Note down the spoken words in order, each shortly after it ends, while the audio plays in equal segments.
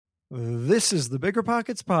This is the Bigger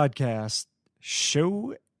Pockets Podcast,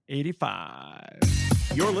 show 85.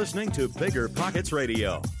 You're listening to Bigger Pockets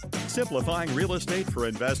Radio, simplifying real estate for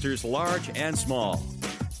investors large and small.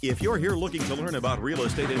 If you're here looking to learn about real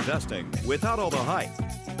estate investing without all the hype,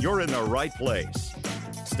 you're in the right place.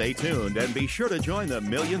 Stay tuned and be sure to join the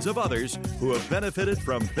millions of others who have benefited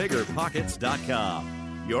from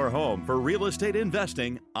BiggerPockets.com, your home for real estate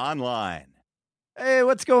investing online. Hey,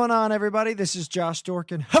 what's going on, everybody? This is Josh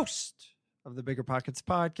Dorkin, host of the Bigger Pockets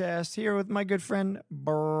Podcast, here with my good friend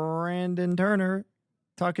Brandon Turner,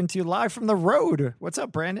 talking to you live from the road. What's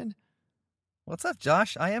up, Brandon? What's up,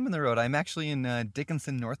 Josh? I am in the road. I'm actually in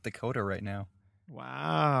Dickinson, North Dakota right now.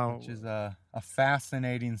 Wow. Which is a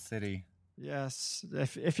fascinating city. Yes,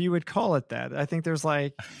 if you would call it that. I think there's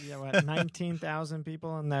 19,000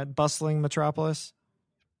 people in that bustling metropolis.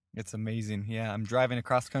 It's amazing. Yeah, I'm driving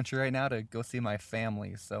across country right now to go see my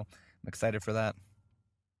family, so I'm excited for that.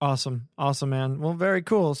 Awesome, man. Well, very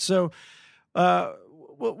cool. So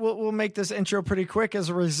we'll make this intro pretty quick as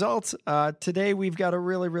a result. Today we've got a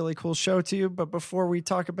really, really cool show to you, but before we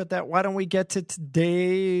talk about that, why don't we get to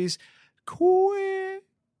today's quick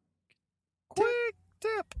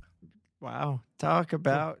tip. Wow, talk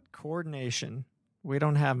about coordination. We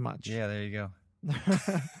don't have much. Yeah, there you go.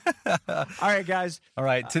 All right, guys. All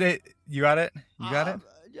right, today you got it. You got it.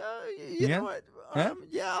 You know what?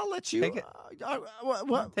 Yeah, I'll let you take it.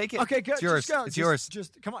 What? Take it. Okay, good. It's yours. Just go. It's yours.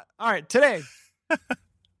 Just come on. All right, today. All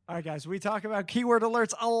right, guys. We talk about keyword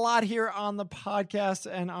alerts a lot here on the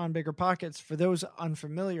podcast and on Bigger Pockets. For those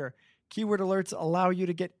unfamiliar, keyword alerts allow you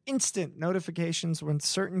to get instant notifications when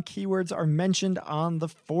certain keywords are mentioned on the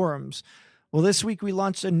forums. Well, this week we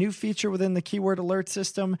launched a new feature within the keyword alert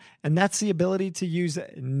system, and that's the ability to use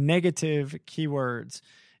negative keywords.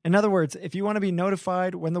 In other words, if you want to be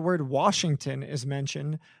notified when the word Washington is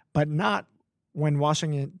mentioned, but not when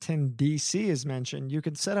Washington, D.C. is mentioned, you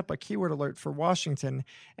can set up a keyword alert for Washington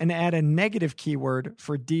and add a negative keyword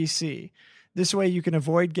for D.C. This way you can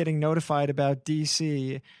avoid getting notified about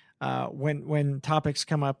D.C. When topics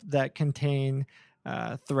come up that contain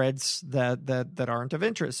threads that aren't of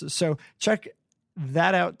interest. So check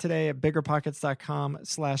that out today at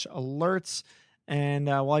biggerpockets.com/alerts. And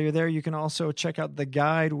while you're there, you can also check out the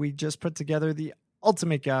guide we just put together, the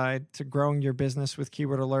ultimate guide to growing your business with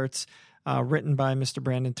keyword alerts, written by Mr.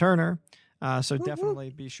 Brandon Turner. So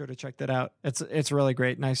definitely be sure to check that out. It's really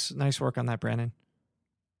great. Nice work on that, Brandon.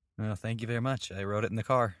 Well, thank you very much. I wrote it in the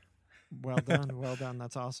car. Well done.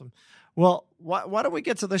 That's awesome. Well, why don't we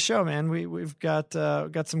get to the show, man? We've got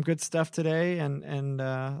some good stuff today, and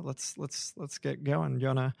let's get going. You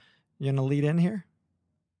wanna lead in here?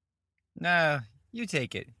 No, you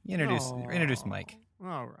take it. Introduce Mike.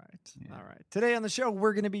 All right. Today on the show,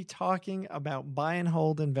 we're going to be talking about buy and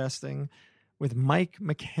hold investing with Mike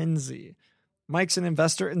McKenzie. Mike's an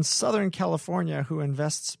investor in Southern California who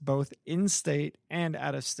invests both in-state and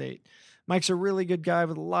out-of-state. Mike's a really good guy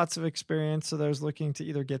with lots of experience, so those looking to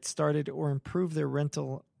either get started or improve their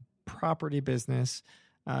rental property business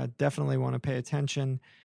definitely want to pay attention.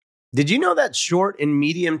 Did you know that short and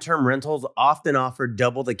medium-term rentals often offer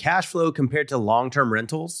double the cash flow compared to long-term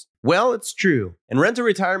rentals? Well, it's true, and Rental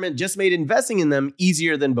Retirement just made investing in them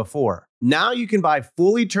easier than before. Now you can buy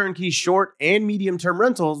fully turnkey short and medium-term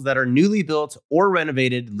rentals that are newly built or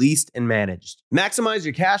renovated, leased, and managed. Maximize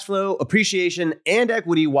your cash flow, appreciation, and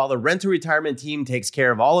equity while the Rental Retirement team takes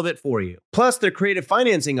care of all of it for you. Plus, their creative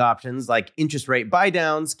financing options like interest rate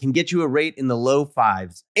buydowns can get you a rate in the low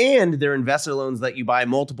fives. And their investor loans let you buy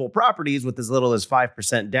multiple properties with as little as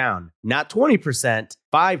 5% down. Not 20%,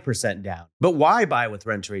 5% down. But why buy with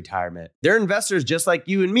Rental Retirement? They're investors just like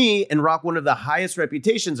you and me and rock one of the highest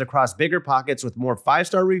reputations across Bigger Pockets with more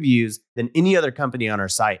 5-star reviews than any other company on our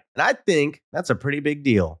site. And I think that's a pretty big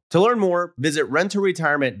deal. To learn more, visit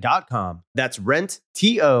rentalretirement.com. That's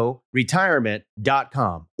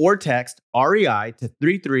retirement.com or text REI to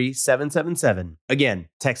 33777. Again,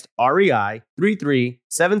 text REI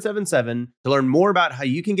 33777 to learn more about how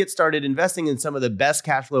you can get started investing in some of the best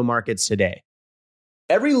cash flow markets today.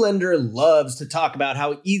 Every lender loves to talk about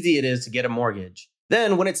how easy it is to get a mortgage.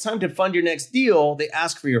 Then, when it's time to fund your next deal, they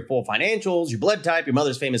ask for your full financials, your blood type, your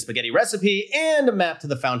mother's famous spaghetti recipe, and a map to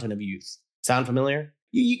the fountain of youth. Sound familiar?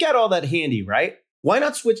 You got all that handy, right? Why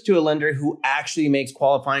not switch to a lender who actually makes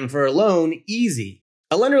qualifying for a loan easy?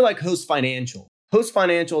 A lender like Host Financial. Host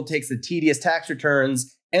Financial takes the tedious tax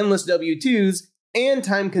returns, endless W-2s, and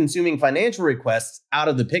time-consuming financial requests out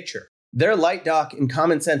of the picture. Their light doc and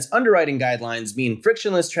common sense underwriting guidelines mean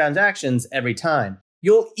frictionless transactions every time.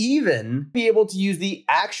 You'll even be able to use the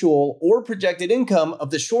actual or projected income of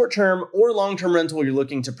the short-term or long-term rental you're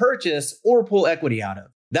looking to purchase or pull equity out of.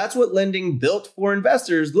 That's what lending built for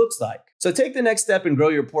investors looks like. So take the next step and grow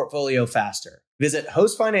your portfolio faster. Visit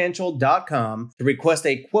hostfinancial.com to request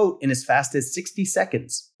a quote in as fast as 60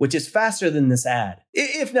 seconds, which is faster than this ad.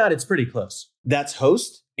 If not, it's pretty close. That's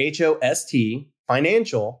host, H-O-S-T,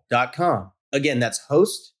 financial.com. Again, that's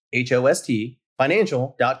host, H-O-S-T,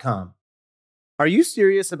 financial.com. Are you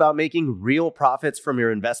serious about making real profits from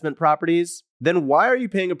your investment properties? Then why are you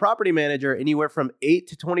paying a property manager anywhere from 8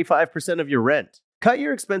 to 25% of your rent? Cut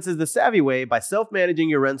your expenses the savvy way by self-managing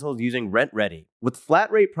your rentals using RentRedi with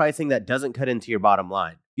flat rate pricing that doesn't cut into your bottom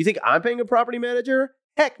line. You think I'm paying a property manager?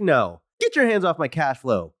 Heck no. Get your hands off my cash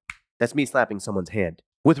flow. That's me slapping someone's hand.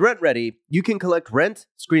 With RentRedi, you can collect rent,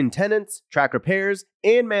 screen tenants, track repairs,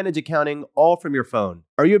 and manage accounting all from your phone.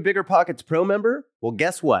 Are you a BiggerPockets Pro member? Well,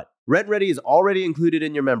 guess what? RentRedi is already included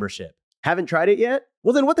in your membership. Haven't tried it yet?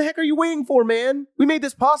 Well, then what the heck are you waiting for, man? We made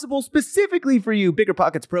this possible specifically for you,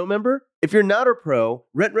 BiggerPockets Pro member. If you're not a pro,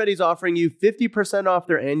 RentRedi's offering you 50% off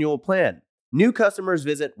their annual plan. New customers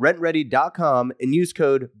visit rentredi.com and use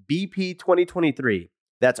code BP2023.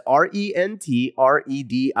 That's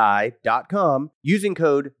RENTREDI.com using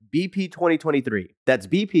code BP2023. That's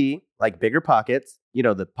BP, like Bigger Pockets, you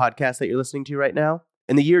know, the podcast that you're listening to right now,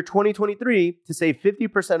 in the year 2023 to save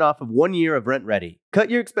 50% off of 1 year of RentRedi.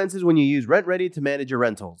 Cut your expenses when you use RentRedi to manage your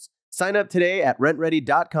rentals. Sign up today at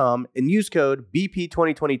rentredi.com and use code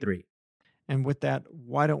BP2023. And with that,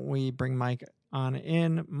 why don't we bring Mike on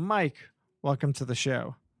in? Mike, welcome to the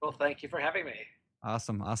show. Well, thank you for having me.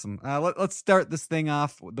 Awesome. Let's start this thing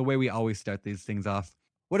off the way we always start these things off.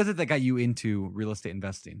 What is it that got you into real estate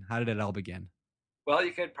investing? How did it all begin? Well,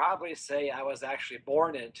 you could probably say I was actually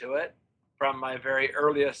born into it. From my very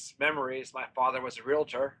earliest memories, my father was a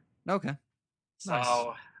realtor. Okay. So Nice.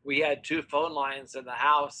 we had 2 phone lines in the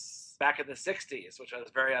house back in the 60s, which was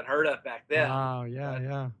very unheard of back then. Oh, yeah, But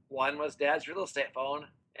yeah. One was Dad's real estate phone.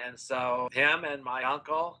 And so him and my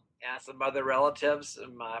uncle and some other relatives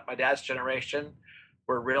in my dad's generation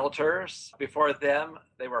were realtors. Before them,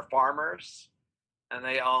 they were farmers, and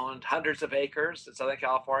they owned hundreds of acres in Southern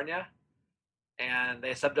California. And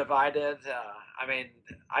they subdivided.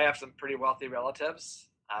 I have some pretty wealthy relatives.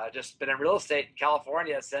 Just been in real estate in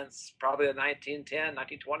California since probably the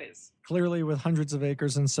 1920s. Clearly, with hundreds of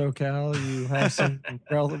acres in SoCal, you have some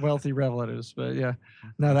wealthy relatives. But yeah,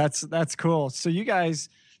 no, that's cool. So you guys,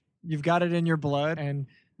 you've got it in your blood. And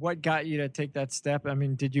what got you to take that step? I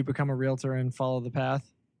mean, did you become a realtor and follow the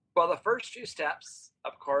path? Well, the first few steps,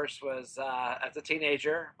 of course, was as a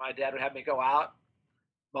teenager, my dad would have me go out,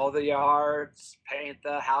 mow the yards, paint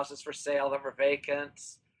the houses for sale that were vacant.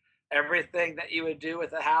 Everything that you would do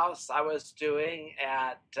with a house, I was doing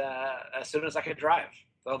as soon as I could drive.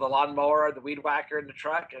 Throw the lawnmower, the weed whacker in the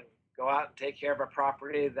truck, and go out and take care of a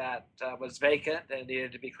property that was vacant and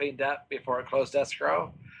needed to be cleaned up before it closed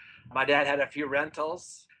escrow. My dad had a few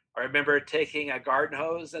rentals. I remember taking a garden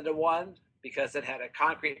hose into one because it had a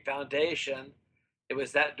concrete foundation. It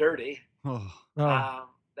was that dirty. Oh,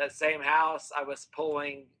 That same house, I was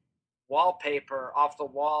pulling wallpaper off the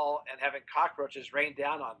wall and having cockroaches rain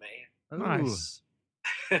down on me. Nice.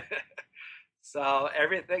 So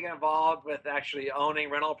everything involved with actually owning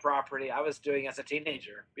rental property, I was doing as a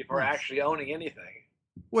teenager before Nice. actually owning anything.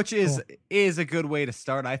 which is a good way to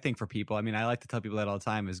start, I think, for people. I mean, I like to tell people that all the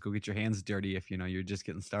time: is go get your hands dirty if you're just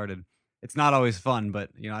getting started. It's not always fun, but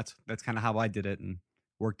that's kind of how I did it, and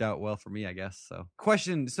worked out well for me, I guess. So,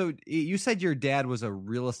 question: so you said your dad was a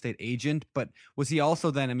real estate agent, but was he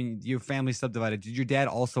also then? I mean, your family subdivided. Did your dad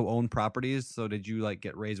also own properties? So did you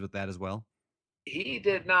get raised with that as well? He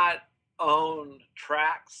did not own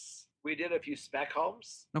tracts. We did a few spec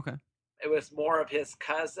homes. Okay. It was more of his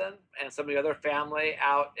cousin and some of the other family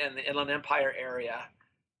out in the Inland Empire area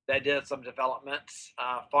that did some development,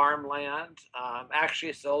 farmland,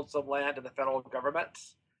 actually sold some land to the federal government.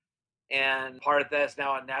 And part of that is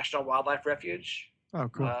now a National Wildlife Refuge, Oh,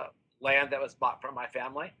 cool. land that was bought from my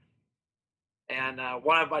family. And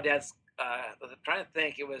one of my dad's, I'm trying to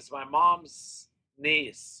think, it was my mom's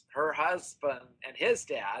niece, her husband, and his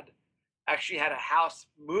dad actually had a house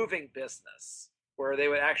moving business where they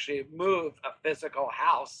would actually move a physical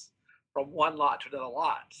house from one lot to another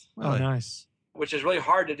lot, Oh, nice. which is really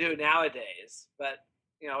hard to do nowadays. But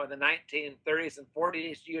in the 1930s and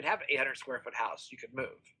 40s, you'd have an 800 square foot house you could move.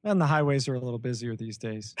 And the highways are a little busier these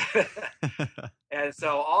days. And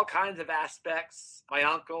so all kinds of aspects. My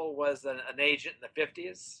uncle was an agent in the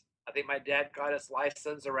 50s. I think my dad got his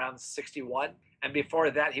license around 61. And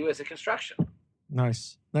before that, he was in construction.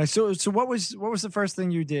 Nice. So what was the first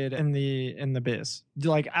thing you did in the biz?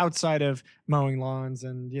 Like outside of mowing lawns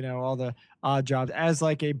and all the odd jobs as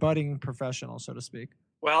like a budding professional, so to speak?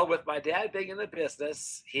 Well, with my dad being in the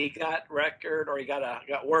business, he got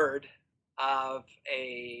word of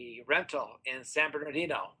a rental in San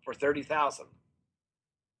Bernardino for 30,000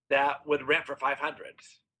 that would rent for 500.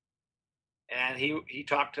 And he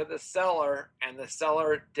talked to the seller, and the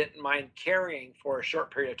seller didn't mind carrying for a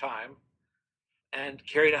short period of time and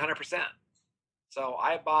carried 100%. So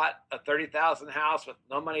I bought a 30,000 house with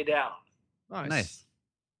no money down. Nice.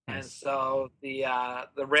 And so the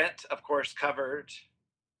rent, of course, covered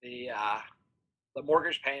the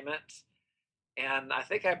mortgage payment, and I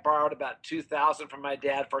think I borrowed about 2,000 from my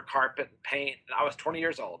dad for carpet and paint. And I was 20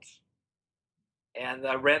 years old, and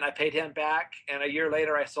the rent I paid him back. And a year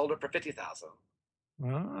later, I sold it for 50,000.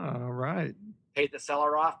 All right. Paid the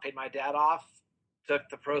seller off, paid my dad off, took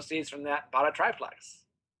the proceeds from that, bought a triplex.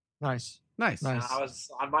 Nice. Nice. And I was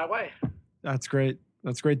on my way. That's great.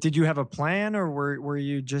 That's great. Did you have a plan, or were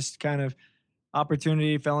you just kind of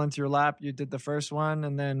opportunity fell into your lap? You did the first one,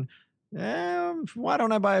 and then, why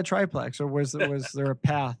don't I buy a triplex? Or was there a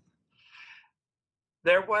path?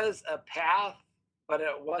 There was a path, but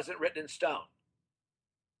it wasn't written in stone.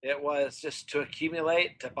 It was just to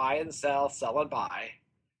accumulate, to buy and sell and buy.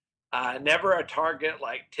 Never a target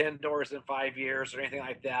like 10 doors in 5 years or anything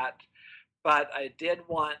like that. But I did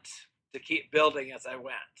want to keep building as I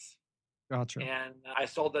went. Gotcha. And I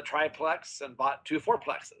sold the triplex and bought 2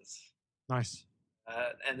 fourplexes. Nice.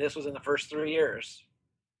 And this was in the first 3 years.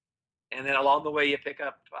 And then along the way, you pick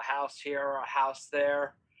up a house here or a house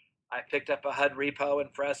there. I picked up a HUD repo in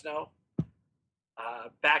Fresno.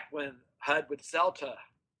 Back when HUD would sell to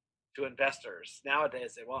investors.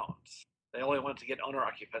 Nowadays, they won't. They only want to get owner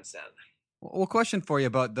occupants in. Well, question for you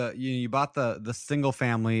about you bought the single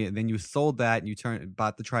family, and then you sold that, and you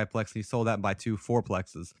bought the triplex, and you sold that and buy 2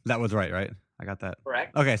 fourplexes. That was right? I got that.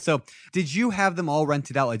 Correct. Okay, so did you have them all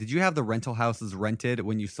rented out? Like, did you have the rental houses rented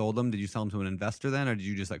when you sold them? Did you sell them to an investor then, or did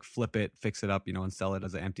you just like flip it, fix it up, and sell it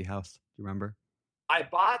as an empty house? Do you remember? I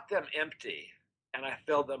bought them empty, and I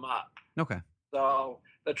filled them up. Okay. So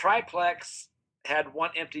the triplex had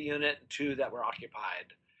 1 empty unit and 2 that were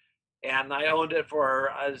occupied. And I owned it for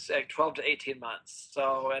 12 to 18 months.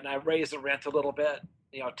 So, and I raised the rent a little bit,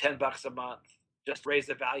 $10 a month, just raise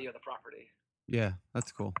the value of the property. Yeah,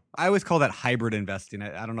 that's cool. I always call that hybrid investing.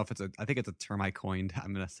 I don't know if I think it's a term I coined.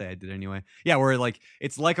 I'm going to say I did anyway. Yeah, where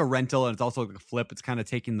it's like a rental and it's also like a flip. It's kind of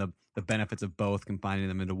taking the benefits of both, combining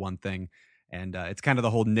them into one thing. And it's kind of the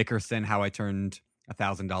whole Nickerson, how I turned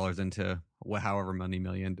 $1,000 into however many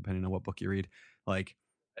million, depending on what book you read. Like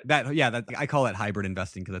that. Yeah, that I call it hybrid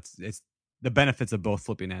investing because it's the benefits of both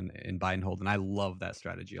flipping and buy and hold. And I love that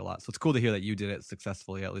strategy a lot. So it's cool to hear that you did it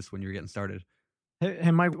successfully, at least when you're getting started.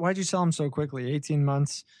 Hey, Mike, why'd you sell them so quickly? 18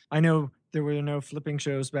 months. I know there were no flipping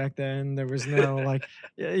shows back then. There was no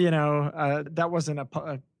that wasn't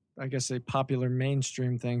a popular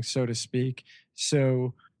mainstream thing, so to speak.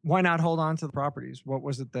 So why not hold on to the properties? What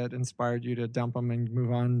was it that inspired you to dump them and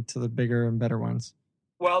move on to the bigger and better ones?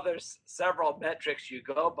 Well, there's several metrics you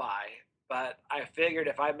go by, but I figured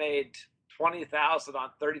if I made 20,000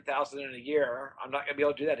 on 30,000 in a year, I'm not going to be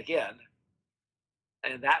able to do that again.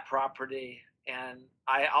 And that property. And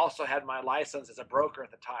I also had my license as a broker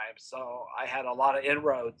at the time. So I had a lot of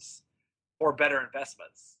inroads for better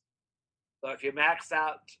investments. So if you max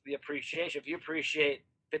out the appreciation, if you appreciate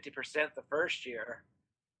 50% the first year,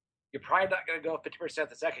 you're probably not going to go 50%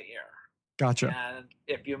 the second year. Gotcha. And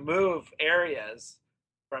if you move areas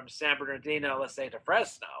from San Bernardino, let's say, to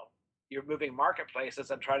Fresno, you're moving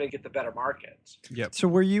marketplaces and trying to get the better market. Yep. So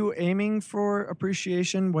were you aiming for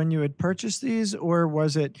appreciation when you had purchased these, or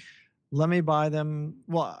was it, let me buy them?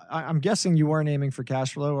 Well, I'm guessing you weren't aiming for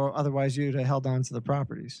cash flow, or otherwise you'd have held on to the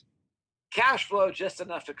properties. Cash flow just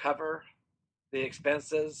enough to cover the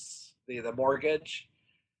expenses, the mortgage.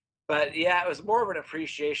 But yeah, it was more of an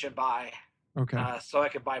appreciation buy. Okay. So I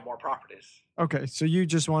could buy more properties. Okay. So you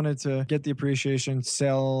just wanted to get the appreciation,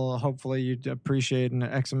 sell, hopefully you'd appreciate in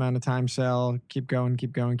X amount of time, sell, keep going.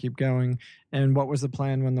 And what was the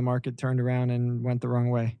plan when the market turned around and went the wrong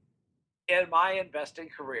way? In my investing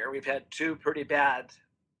career, we've had 2 pretty bad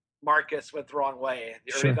markets went the wrong way.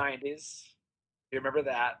 The early 90s, you remember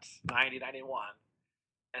that, 90, 91.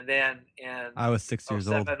 And then in I was 6 years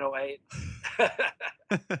old. 07, 08.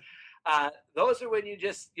 Those are when you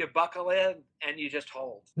buckle in and you just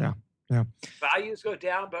hold. Yeah. Values go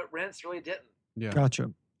down, but rents really didn't. Yeah.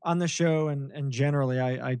 Gotcha. On the show and generally,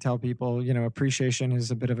 I tell people, appreciation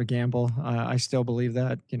is a bit of a gamble. I still believe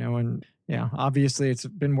that, and yeah, obviously it's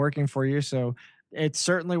been working for you. So it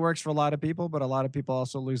certainly works for a lot of people, but a lot of people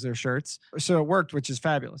also lose their shirts. So it worked, which is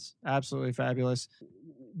fabulous. Absolutely fabulous.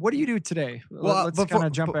 what do you do today? Well, Let's kind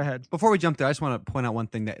of jump ahead. Before we jump there, I just want to point out one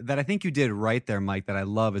thing that I think you did right there, Mike, that I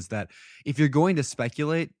love is that if you're going to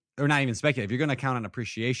speculate, or not even speculate, if you're going to count on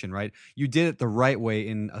appreciation, right? You did it the right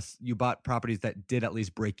way you bought properties that did at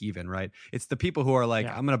least break even, right? It's the people who are like,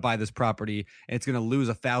 I'm going to buy this property and it's going to lose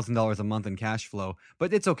 $1,000 a month in cash flow,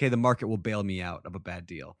 but it's okay. The market will bail me out of a bad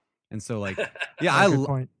deal. And so like,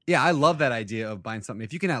 I love that idea of buying something.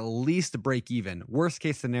 If you can at least break even, worst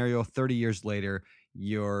case scenario, 30 years later,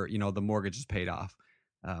 the mortgage is paid off.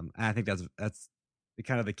 And I think that's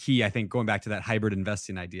kind of the key. I think going back to that hybrid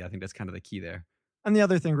investing idea, I think that's kind of the key there. And the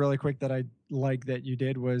other thing really quick that I like that you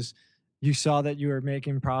did was you saw that you were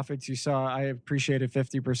making profits. You saw I appreciated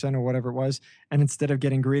 50% or whatever it was. And instead of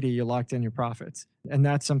getting greedy, you locked in your profits. And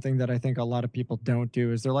that's something that I think a lot of people don't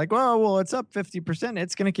do is they're like, well, it's up 50%.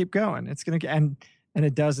 It's going to keep going. It's going to, and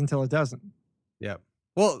it does until it doesn't. Yeah.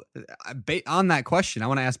 Well, on that question, I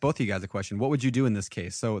want to ask both of you guys a question. What would you do in this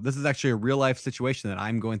case? So this is actually a real life situation that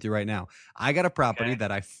I'm going through right now. I got a property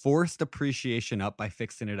that I forced appreciation up by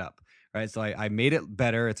fixing it up. Right. So I made it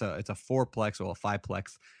better. It's a 4-plex or a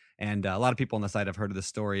 5-plex. And a lot of people on the site have heard of this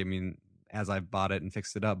story. I mean, as I've bought it and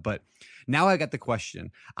fixed it up. But now I got the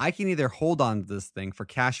question. I can either hold on to this thing for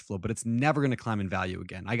cash flow, but it's never going to climb in value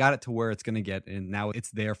again. I got it to where it's going to get, and now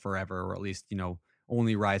it's there forever, or at least,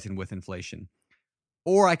 only rising with inflation.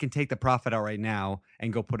 Or I can take the profit out right now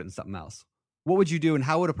and go put it in something else. What would you do? And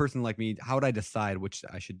how would a person like me, how would I decide which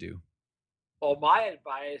I should do? Well, my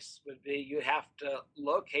advice would be you have to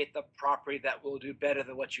locate the property that will do better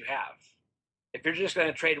than what you have. If you're just going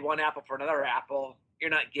to trade one apple for another apple,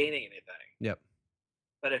 you're not gaining anything. Yep.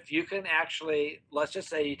 But if you can actually, let's just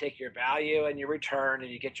say you take your value and your return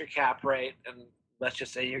and you get your cap rate, and let's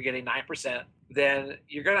just say you're getting 9%, then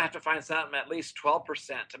you're going to have to find something at least 12%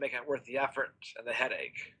 to make it worth the effort and the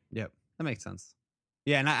headache. Yep. That makes sense.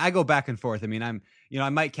 Yeah, and I go back and forth. I mean, I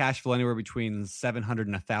might cash flow anywhere between $700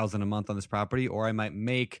 and $1,000 a month on this property, or I might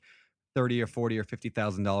make $30 or $40 or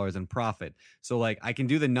 $50,000 in profit. So like I can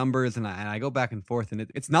do the numbers and I go back and forth, and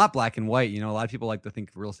it's not black and white. A lot of people like to think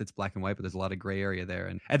real estate's black and white, but there's a lot of gray area there.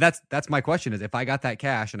 And that's my question is, if I got that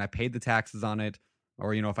cash and I paid the taxes on it,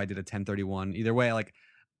 or if I did a 1031, either way, like,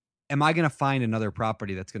 am I going to find another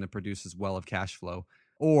property that's going to produce as well of cash flow,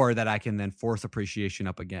 or that I can then force appreciation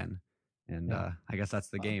up again? And I guess that's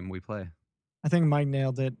the game we play. I think Mike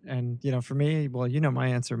nailed it. And, for me, well, my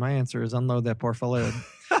answer. My answer is unload that portfolio.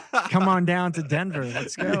 Come on down to Denver.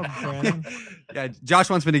 Let's go, Brandon. Yeah, Josh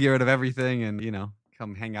wants me to get rid of everything and,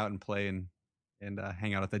 come hang out and play and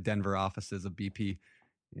hang out at the Denver offices of BP.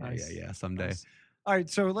 Yeah, nice. Yeah, someday. Nice. All right,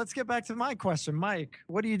 so let's get back to my question. Mike,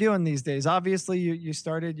 what are you doing these days? Obviously,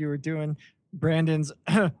 you were doing Brandon's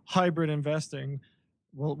hybrid investing.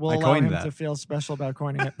 We'll allow him to feel special about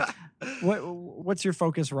coining it. What's your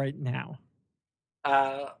focus right now?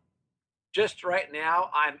 Just right now,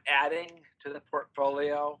 I'm adding to the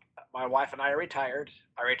portfolio. My wife and I are retired.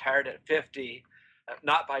 I retired at 50,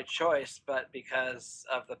 not by choice, but because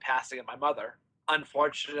of the passing of my mother.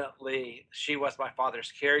 Unfortunately, she was my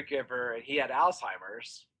father's caregiver, and he had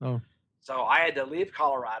Alzheimer's. Oh. So I had to leave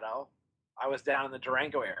Colorado. I was down in the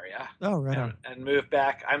Durango area. Oh, right. And moved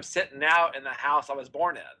back. I'm sitting now in the house I was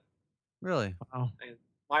born in. Really? Wow. And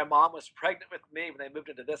my mom was pregnant with me when they moved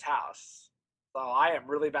into this house. So I am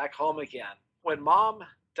really back home again. When mom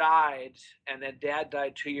died and then dad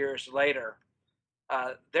died 2 years later,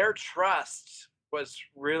 their trust was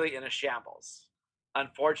really in a shambles.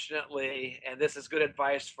 Unfortunately, and this is good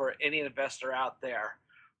advice for any investor out there,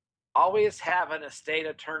 always have an estate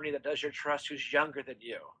attorney that does your trust who's younger than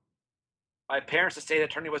you. My parents' estate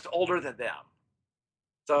attorney was older than them.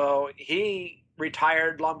 So he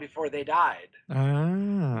retired long before they died.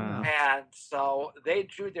 Ah. And so they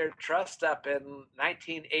drew their trust up in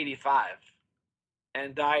 1985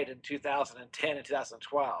 and died in 2010 and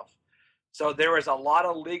 2012. So there was a lot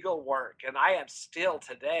of legal work, and I am still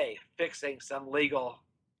today fixing some legal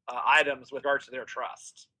items with regards to their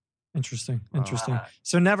trust. Interesting.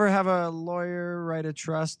 So never have a lawyer write a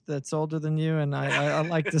trust that's older than you. And I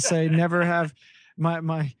like to say never have my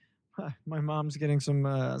mom's getting some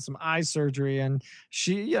eye surgery, and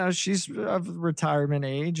she's of retirement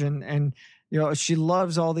age, and she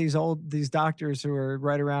loves all these doctors who are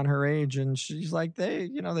right around her age, and she's like, they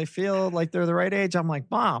feel like they're the right age. I'm like,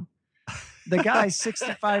 Mom, the guy's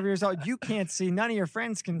 65 years old. You can't see. None of your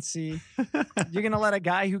friends can see. You're going to let a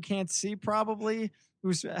guy who can't see, probably,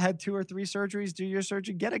 who's had 2 or 3 surgeries, do your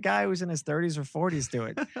surgery? Get a guy who's in his 30s or 40s do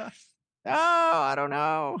it. Oh, I don't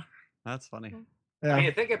know. That's funny. Yeah. I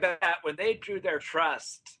mean, think about that. When they drew their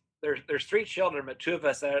trust, there's 3 children, but 2 of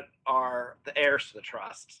us that are the heirs to the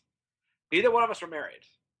trust. Neither one of us were married.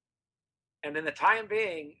 And in the time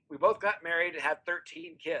being, we both got married and had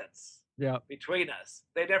 13 kids Yeah. between us.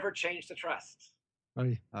 They never changed the trust. Oh,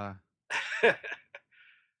 yeah.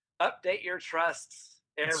 Update your trusts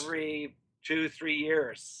every 2-3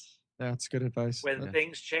 years. That's good advice. When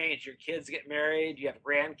things change, your kids get married, you have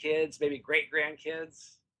grandkids, maybe great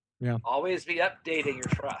grandkids. Yeah. Always be updating your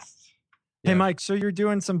trust. Hey, Mike, so you're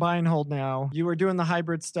doing some buy and hold now. You were doing the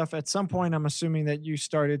hybrid stuff. At some point, I'm assuming that you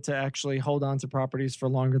started to actually hold on to properties for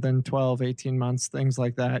longer than 12, 18 months, things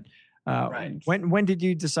like that. Right. When did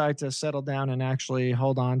you decide to settle down and actually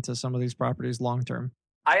hold on to some of these properties long term?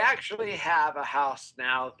 I actually have a house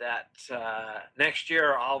now that next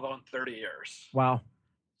year I'll own 30 years. Wow.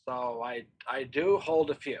 So I do hold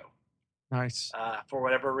a few. Nice. For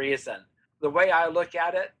whatever reason. The way I look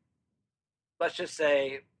at it, let's just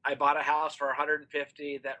say I bought a house for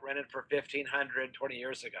 $150 that rented for $1,500 20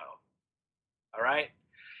 years ago. All right.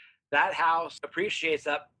 That house appreciates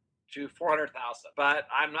up to $400,000, but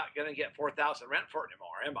I'm not going to get $4,000 rent for it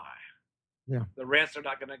anymore, am I? Yeah. The rents are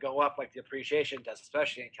not going to go up like the appreciation does,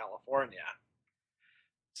 especially in California.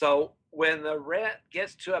 So when the rent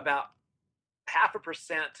gets to about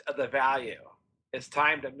 0.5% of the value, it's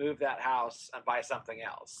time to move that house and buy something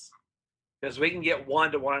else. Because we can get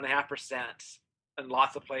 1 to 1.5% in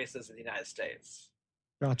lots of places in the United States.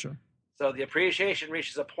 Gotcha. So the appreciation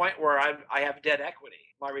reaches a point where I have dead equity.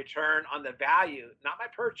 My return on the value, not my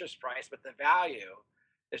purchase price, but the value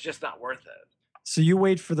is just not worth it. So you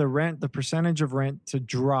wait for the percentage of rent to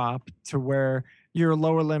drop to where your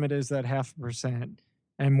lower limit is that 0.5%.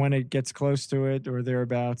 And when it gets close to it or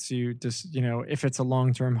thereabouts, you just, if it's a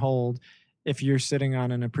long-term hold, if you're sitting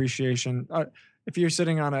on an appreciation, if you're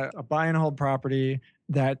sitting on a buy and hold property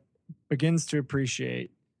that begins to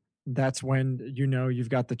appreciate, that's when you've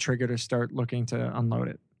got the trigger to start looking to unload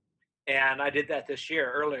it. And I did that this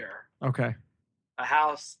year earlier. Okay. A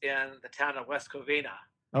house in the town of West Covina.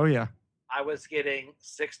 Oh, yeah. I was getting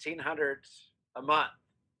 $1,600 a month,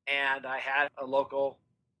 and I had a local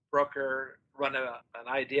broker run an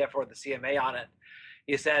idea for the CMA on it.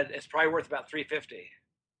 He said it's probably worth about $350.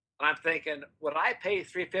 And I'm thinking, would I pay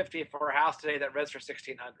 $350 for a house today that rents for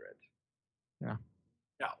 $1,600? Yeah.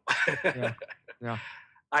 No. Yeah.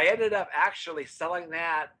 I ended up actually selling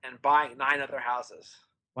that and buying 9 other houses.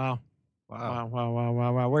 Wow.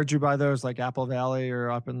 Where'd you buy those? Like Apple Valley or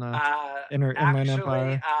up in the Inland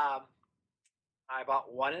Empire? I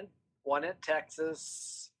bought one in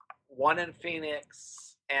Texas, 1 in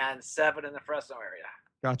Phoenix, and 7 in the Fresno area.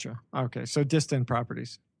 Gotcha. Okay, so distant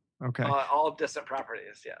properties. Okay. All distant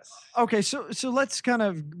properties, yes. Okay, so let's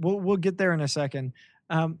we'll get there in a second.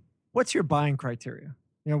 What's your buying criteria?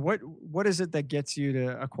 What is it that gets you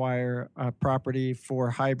to acquire a property for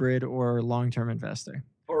hybrid or long-term investing?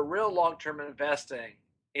 For real long-term investing,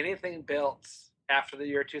 anything built after the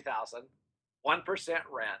year 2000, 1%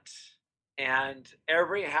 rent, and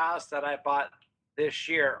every house that I bought this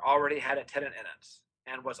year already had a tenant in it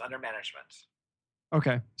and was under management.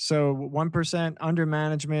 Okay, so 1% under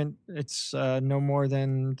management, it's no more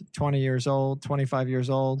than 20 years old, 25 years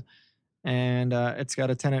old, and it's got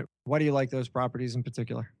a tenant. Why do you like those properties in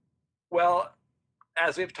particular? Well,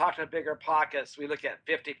 as we've talked in Bigger Pockets, we look at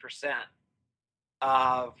 50%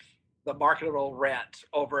 of the marketable rent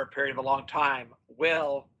over a period of a long time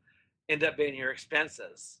will end up being your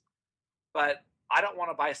expenses. But I don't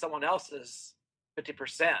want to buy someone else's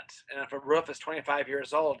 50%. And if a roof is 25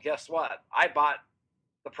 years old, guess what? I bought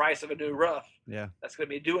the price of a new roof. Yeah. That's going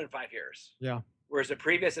to be due in 5 years. Yeah. Whereas a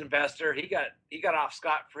previous investor, he got off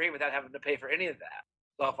scot-free without having to pay for any of that.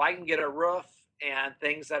 So if I can get a roof and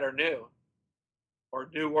things that are new or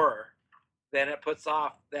newer, then it puts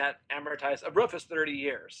off that amortized. A roof is 30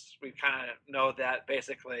 years. We kind of know that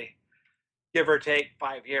basically, give or take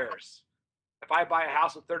 5 years. If I buy a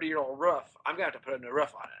house with a 30-year-old roof, I'm going to have to put a new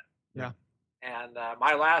roof on it. Yeah. And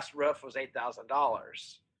my last roof was $8,000.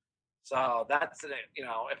 So that's,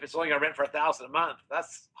 if it's only going to rent for $1,000 a month,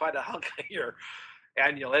 that's quite a hunk of your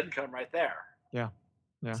annual income right there. Yeah.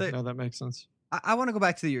 So, no, that makes sense. I want to go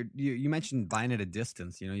back to you mentioned buying at a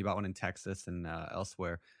distance. You bought one in Texas and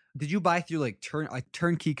elsewhere. Did you buy through like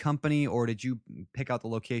turnkey company, or did you pick out the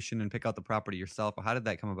location and pick out the property yourself? Or how did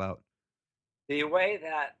that come about? The way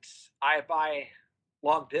that I buy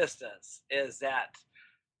long distance is that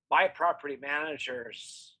my property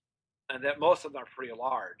managers, and that most of them are pretty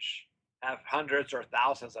large, have hundreds or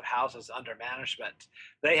thousands of houses under management.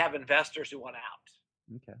 They have investors who want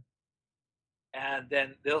out. Okay. And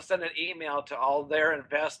then they'll send an email to all their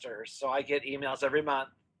investors. So I get emails every month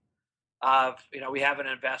of, we have an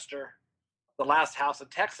investor. The last house in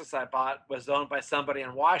Texas I bought was owned by somebody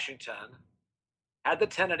in Washington, had the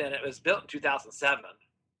tenant in it. It was built in 2007.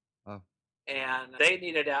 Oh. and they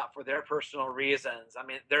needed out for their personal reasons. I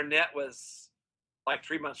mean, their net was like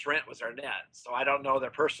 3 months' rent was their net. So I don't know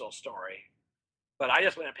their personal story, but I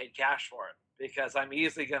just went and paid cash for it because I'm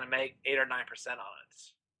easily going to make 8 or 9% on it.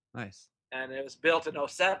 Nice. And it was built in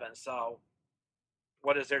 07. So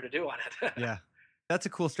what is there to do on it? Yeah. That's a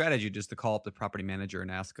cool strategy, just to call up the property manager and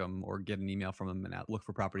ask them, or get an email from them and look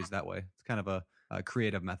for properties that way. It's kind of a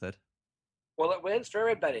creative method. Well, it wins for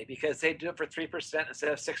everybody because they do it for 3%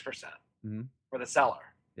 instead of 6% for the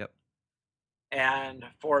seller. Yep. And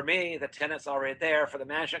for me, the tenant's already there. For the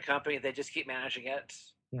management company, they just keep managing it.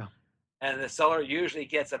 Yeah. And the seller usually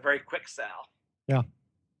gets a very quick sell. Yeah.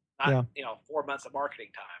 Not, 4 months of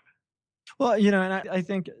marketing time. Well, and I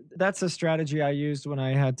think that's a strategy I used when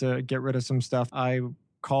I had to get rid of some stuff. I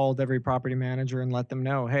called every property manager and let them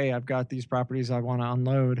know, hey, I've got these properties I want to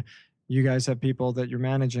unload. You guys have people that you're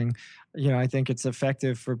managing. I think it's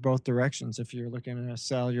effective for both directions. If you're looking to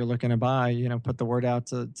sell, you're looking to buy, put the word out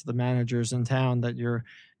to the managers in town that you're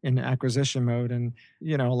in acquisition mode. And,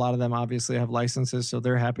 a lot of them obviously have licenses, so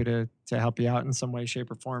they're happy to help you out in some way, shape,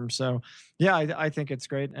 or form. So, yeah, I think it's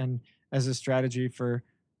great. And as a strategy for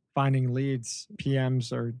finding leads,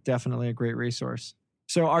 PMs are definitely a great resource.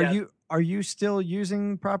 So are you still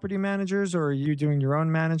using property managers, or are you doing your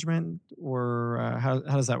own management, or how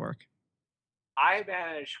does that work? I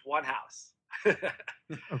manage one house.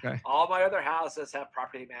 Okay. All my other houses have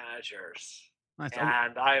property managers. Nice.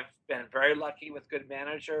 And I've been very lucky with good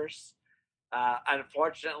managers.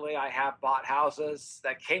 Unfortunately, I have bought houses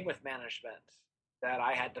that came with management that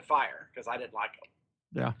I had to fire because I didn't like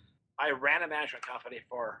them. Yeah. I ran a management company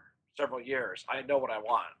for several years. I know what I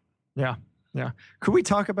want. Yeah. Yeah. Could we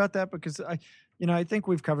talk about that? Because I think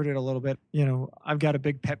we've covered it a little bit. I've got a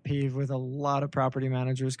big pet peeve with a lot of property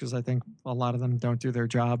managers because I think a lot of them don't do their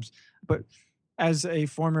jobs. But as a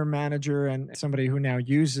former manager and somebody who now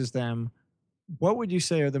uses them, what would you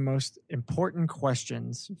say are the most important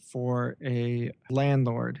questions for a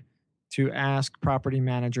landlord to ask property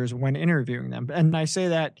managers when interviewing them? And I say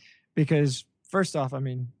that because, first off, I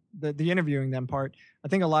mean, the interviewing them part, I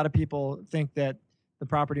think a lot of people think that the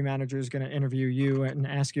property manager is going to interview you and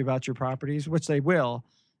ask you about your properties, which they will,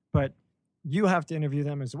 but you have to interview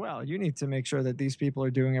them as well. You need to make sure that these people are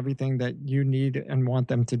doing everything that you need and want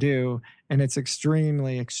them to do. And it's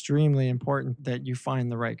extremely, extremely important that you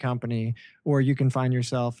find the right company, or you can find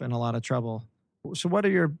yourself in a lot of trouble. So what are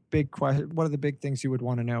the big things you would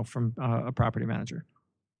want to know from a property manager?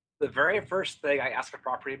 The very first thing I ask a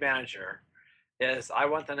property manager is I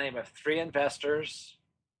want the name of 3 investors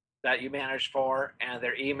that you manage for and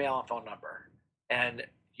their email and phone number. And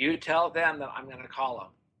you tell them that I'm going to call them.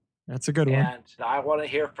 That's a good one. And I want to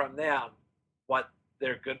hear from them what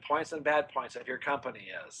their good points and bad points of your company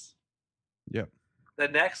is. Yep. The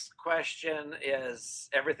next question is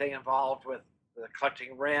everything involved with the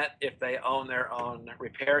collecting rent, if they own their own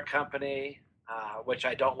repair company, which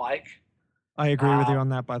I don't like. I agree with you on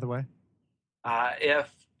that, by the way. If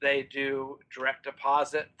they do direct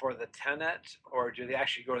deposit for the tenant, or do they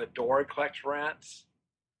actually go to the door and collect rent?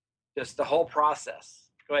 Just the whole process.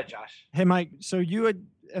 Go ahead, Josh. Hey, Mike. So you had,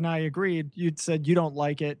 and I agreed, you'd said you don't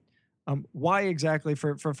like it. Why exactly,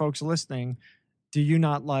 for folks listening, do you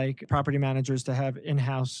not like property managers to have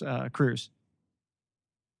in-house crews?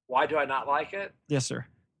 Why do I not like it? Yes, sir.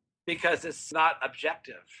 Because it's not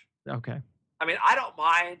objective. Okay. I mean, I don't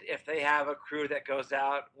mind if they have a crew that goes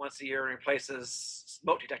out once a year and replaces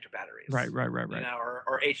smoke detector batteries. Right.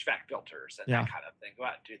 Or HVAC filters and Yeah. that kind of thing. Go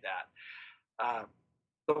out and do that.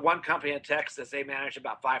 The one company in Texas, they manage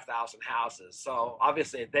about 5,000 houses. So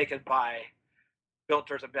obviously they can buy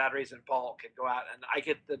filters and batteries in bulk and go out, and I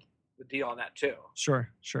get the deal on that too.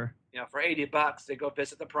 Sure. For $80, they go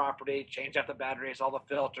visit the property, change out the batteries, all the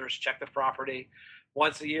filters, check the property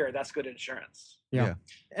once a year. That's good insurance. Yeah.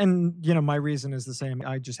 And, my reason is the same.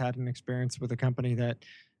 I just had an experience with a company that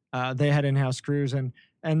they had in-house crews and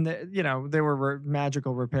they were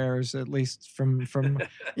magical repairs, at least from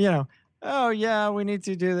oh yeah, we need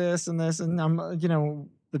to do this. And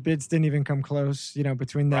the bids didn't even come close,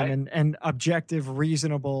 between them Right. and objective,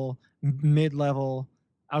 reasonable, mid-level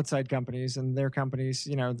outside companies, and their companies,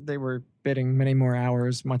 they were bidding many more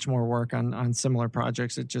hours, much more work on similar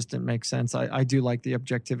projects. It just didn't make sense. I do like the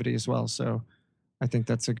objectivity as well. So I think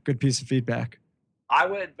that's a good piece of feedback. I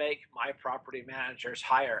would make my property managers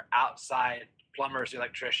hire outside plumbers,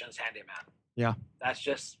 electricians, handyman. Yeah. That's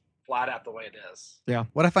just flat out the way it is. Yeah.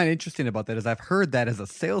 What I find interesting about that is I've heard that as a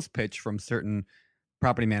sales pitch from certain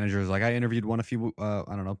property managers. Like I interviewed one a few,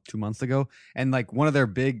 2 months ago. And like one of their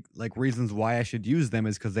big reasons why I should use them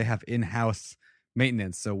is because they have in-house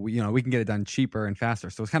maintenance. So we can get it done cheaper and faster.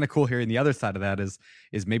 So it's kind of cool hearing the other side of that is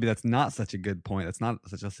maybe that's not such a good point. That's not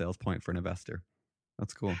such a sales point for an investor.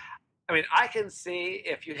 That's cool. I mean, I can see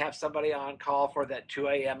if you have somebody on call for that 2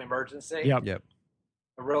 a.m. emergency. Yep.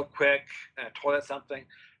 A real quick toilet something.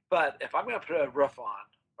 But if I'm going to put a roof on,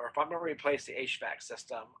 or if I'm going to replace the HVAC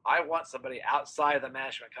system, I want somebody outside of the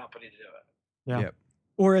management company to do it. Yeah. Yep.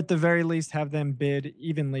 Or at the very least, have them bid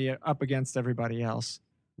evenly up against everybody else.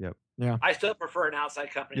 Yep. Yeah. I still prefer an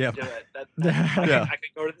outside company Yep. to do it. Yeah. I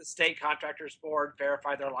could go to the state contractors board,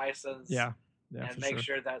 verify their license, Yeah, and for make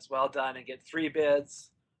sure. sure that's well done and get 3 bids.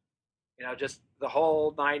 Just the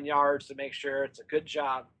whole 9 yards to make sure it's a good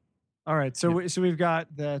job. All right. So we've got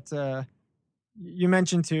that. You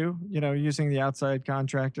mentioned too, using the outside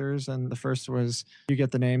contractors, and the first was you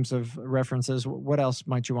get the names of references. What else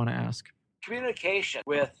might you want to ask? Communication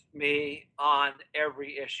with me on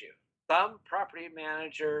every issue. Some property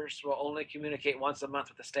managers will only communicate once a month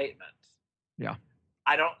with a statement. Yeah.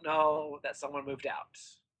 I don't know that someone moved out.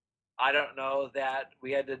 I don't know that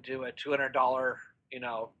we had to do a $200,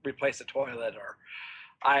 replace a toilet, or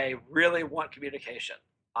I really want communication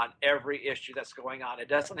on every issue that's going on. It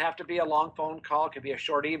doesn't have to be a long phone call. It could be a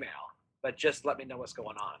short email, but just let me know what's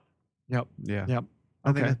going on. Yep. Yeah. Yep.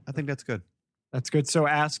 I think that's good. That's good. So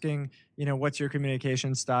asking, what's your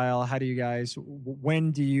communication style? How do you guys,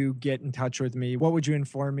 when do you get in touch with me? What would you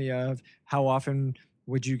inform me of? How often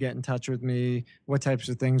would you get in touch with me? What types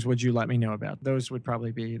of things would you let me know about? Those would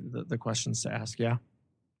probably be the questions to ask. Yeah.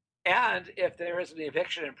 And if there is an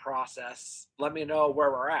eviction in process, let me know where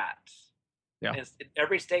we're at. Yeah. And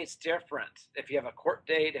every state's different. If you have a court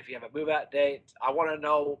date, if you have a move out date, I want to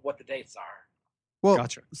know what the dates are. Well,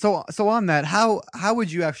 Gotcha. So on that, how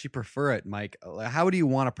would you actually prefer it, Mike? How do you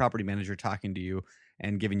want a property manager talking to you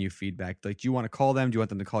and giving you feedback? Like, do you want to call them? Do you want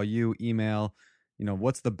them to call you? Email?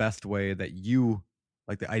 What's the best way that you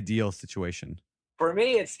like the ideal situation? For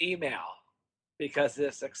me, it's email because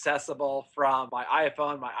it's accessible from my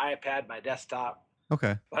iPhone, my iPad, my desktop.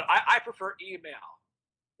 Okay. But I prefer email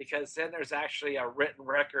because then there's actually a written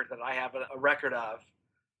record that I have a record of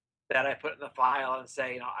that I put in the file and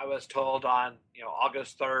say, I was told on,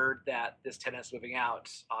 August 3rd that this tenant's moving out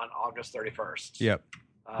on August 31st. Yep.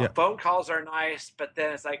 Phone calls are nice, but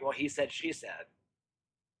then it's like, well, he said, she said.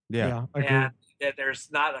 Yeah. And there's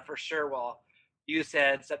not a for sure, well, you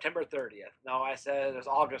said September 30th. No, I said it was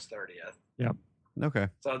August 30th. Yep. Okay.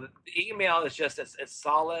 So the email is just, it's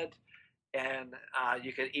solid, and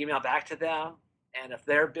you can email back to them. And if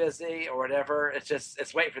they're busy or whatever,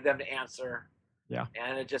 it's wait for them to answer. Yeah.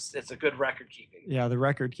 And it's a good record keeping. Yeah. The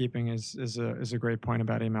record keeping is a great point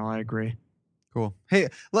about email. I agree. Cool. Hey,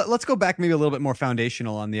 let's go back maybe a little bit more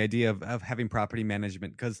foundational on the idea of having property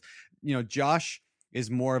management, because, Josh is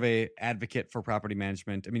more of a advocate for property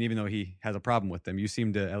management. I mean, even though he has a problem with them, you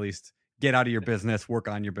seem to at least get out of your business, work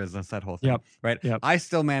on your business, that whole thing. Yep. Right. Yep. I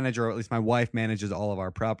still manage, or at least my wife manages, all of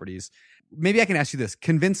our properties. Maybe I can ask you this.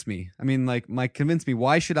 Convince me. I mean, like, Mike, convince me.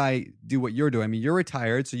 Why should I do what you're doing? I mean, you're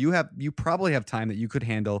retired, so you probably have time that you could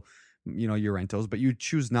handle, your rentals, but you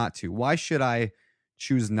choose not to. Why should I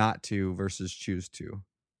choose not to versus choose to?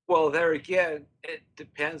 Well, there again, it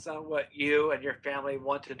depends on what you and your family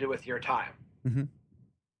want to do with your time. Mm-hmm.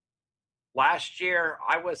 Last year,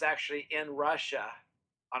 I was actually in Russia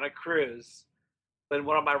on a cruise when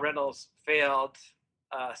one of my rentals failed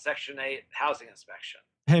Section 8 housing inspection.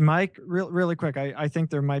 Hey, Mike, really quick. I think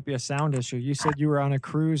there might be a sound issue. You said you were on a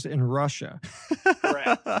cruise in Russia.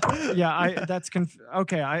 Correct. Yeah,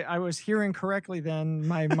 okay. I was hearing correctly then.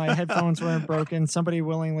 My headphones weren't broken. Somebody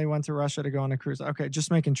willingly went to Russia to go on a cruise. Okay,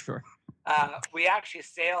 just making sure. We actually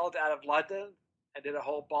sailed out of London and did a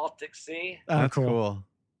whole Baltic Sea. That's cool.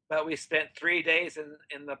 But we spent 3 days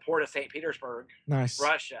in the port of St. Petersburg, Nice.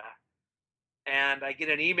 Russia. And I get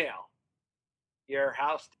an email. Your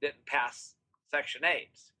house didn't pass Section 8.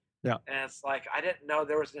 Yeah. And it's like, I didn't know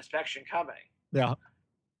there was an inspection coming. Yeah.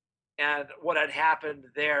 And what had happened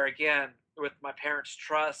there, again, with my parents'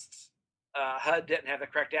 trust, HUD didn't have the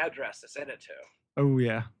correct address to send it to. Oh,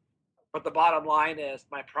 yeah. But the bottom line is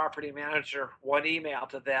my property manager, one email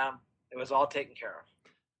to them, it was all taken care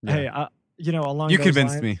of. Yeah. Hey, along You those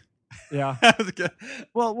convinced lines, me. Yeah.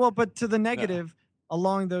 Well, but to the negative,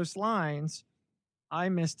 along those lines, I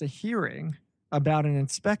missed a hearing about an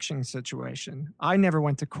inspection situation. I never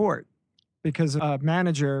went to court because a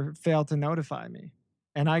manager failed to notify me.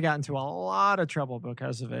 And I got into a lot of trouble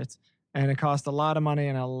because of it. And it cost a lot of money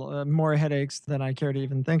and more headaches than I care to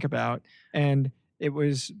even think about. And it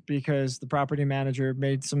was because the property manager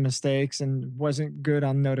made some mistakes and wasn't good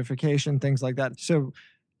on notification, things like that. So,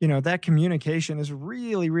 that communication is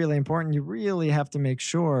really, really important. You really have to make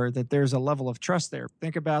sure that there's a level of trust there.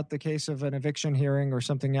 Think about the case of an eviction hearing or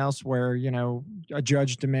something else where, a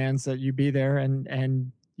judge demands that you be there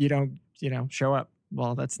and you don't, show up.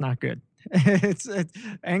 Well, that's not good. It's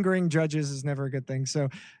angering judges is never a good thing. So,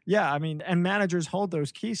 yeah, I mean, and managers hold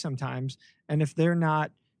those keys sometimes. And if they're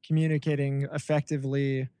not communicating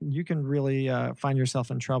effectively, you can really find yourself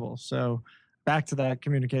in trouble. So, back to that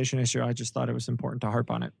communication issue, I just thought it was important to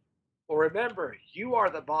harp on it. Well, remember, you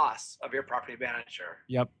are the boss of your property manager.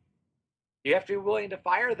 Yep. You have to be willing to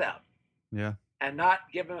fire them. Yeah. And not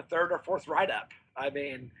give them a third or fourth write-up. I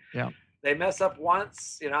mean, yeah. They mess up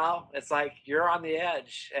once, it's like you're on the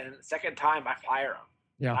edge. And second time, I fire them.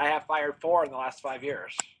 Yeah. I have fired 4 in the last 5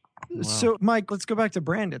 years. Wow. So, Mike, let's go back to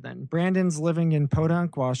Brandon then. Brandon's living in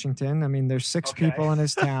Podunk, Washington. I mean, there's 6 people in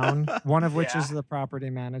his town, one of which is the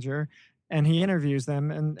property manager. And he interviews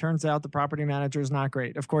them, and turns out the property manager is not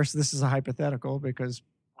great. Of course, this is a hypothetical because,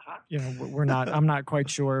 I'm not quite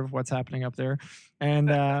sure of what's happening up there.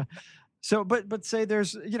 And so, but say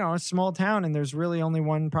there's, a small town and there's really only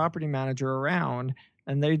one property manager around,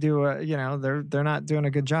 and they do they're not doing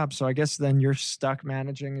a good job. So I guess then you're stuck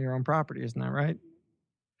managing your own property. Isn't that right?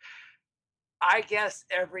 I guess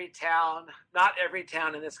not every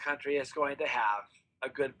town in this country is going to have a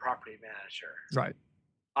good property manager. Right.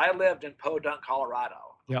 I lived in Podunk, Colorado,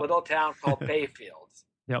 a little town called Bayfield,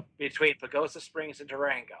 between Pagosa Springs and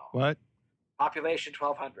Durango. What? Population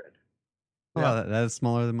 1,200. Yeah, that is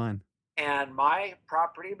smaller than mine. And my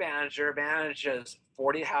property manager manages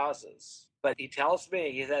 40 houses. But he tells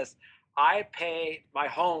me, he says, I pay my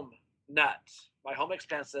home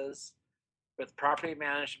expenses with property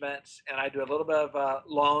management, and I do a little bit of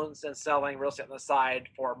loans and selling real estate on the side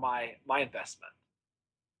for my investment.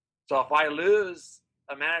 So if I lose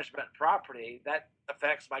a management property, that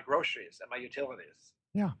affects my groceries and my utilities.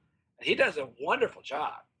 Yeah. And he does a wonderful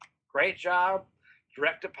job. Great job.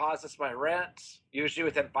 Direct deposits my rent, usually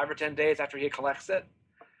within 5 or 10 days after he collects it.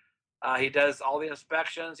 He does all the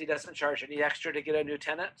inspections. He doesn't charge any extra to get a new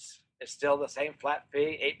tenant. It's still the same flat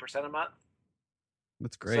fee, 8% a month.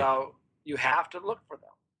 That's great. So you have to look for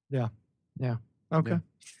them. Yeah. Okay.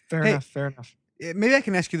 Yeah. Fair enough. Maybe I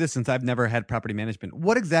can ask you this, since I've never had property management.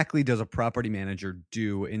 What exactly does a property manager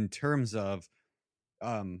do in terms of,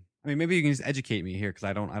 maybe you can just educate me here because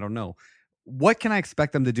I don't know. What can I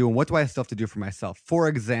expect them to do, and what do I still have to do for myself? For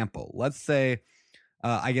example, let's say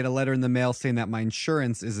I get a letter in the mail saying that my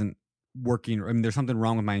insurance isn't working. I mean, there's something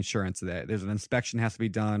wrong with my insurance. That there's an inspection has to be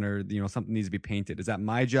done, or something needs to be painted. Is that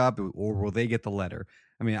my job, or will they get the letter?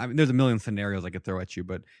 I mean, there's a million scenarios I could throw at you,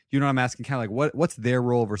 but you know what I'm asking? Kind of like what's their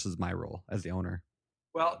role versus my role as the owner?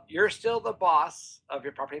 Well, you're still the boss of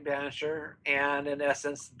your property manager, and in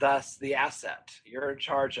essence, thus the asset. You're in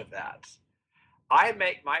charge of that. I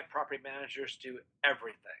make my property managers do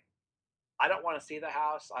everything. I don't want to see the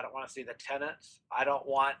house. I don't want to see the tenants. I don't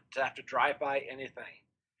want to have to drive by anything.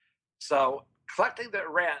 So collecting the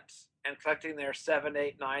rent and collecting their 7,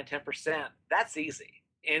 8, 9, 10%, that's easy.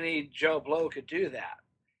 Any Joe Blow could do that.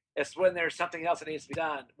 It's when there's something else that needs to be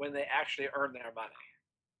done, when they actually earn their money.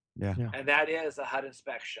 Yeah. And that is a HUD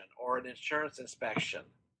inspection or an insurance inspection.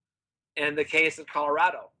 In the case of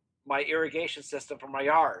Colorado, my irrigation system for my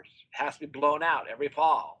yard has to be blown out every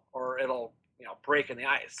fall, or it'll break in the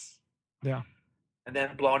ice. Yeah. And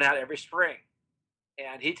then blown out every spring.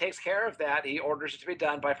 And he takes care of that. He orders it to be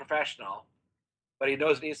done by a professional, but he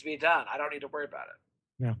knows it needs to be done. I don't need to worry about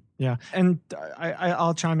it. Yeah. And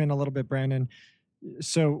I'll chime in a little bit, Brandon.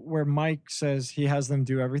 So where Mike says he has them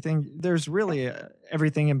do everything, there's really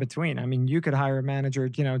everything in between. I mean, you could hire a manager,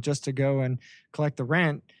 just to go and collect the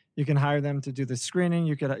rent. You can hire them to do the screening.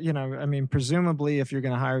 You could, presumably if you're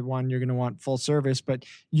going to hire one, you're going to want full service, but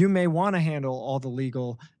you may want to handle all the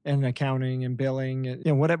legal and accounting and billing,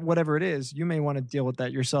 whatever it is, you may want to deal with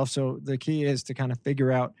that yourself. So the key is to kind of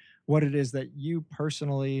figure out what it is that you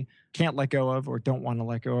personally can't let go of or don't want to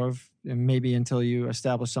let go of. And maybe until you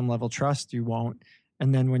establish some level of trust, you won't.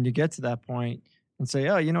 And then when you get to that point and say,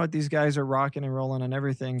 oh, you know what, these guys are rocking and rolling on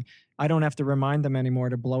everything, I don't have to remind them anymore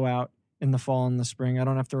to blow out in the fall and the spring. I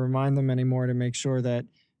don't have to remind them anymore to make sure that,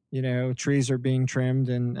 trees are being trimmed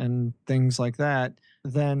and things like that.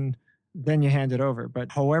 Then you hand it over.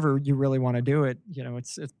 But however you really want to do it,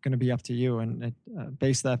 it's going to be up to you, and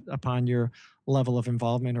base that upon your level of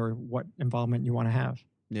involvement or what involvement you want to have.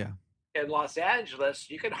 Yeah. In Los Angeles,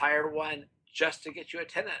 you can hire one just to get you a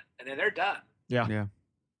tenant, and then they're done. Yeah.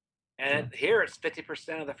 And here it's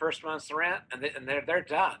 50% of the first month's rent, and they're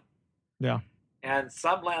done. Yeah. And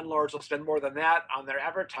some landlords will spend more than that on their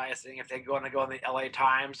advertising if they want to go in the LA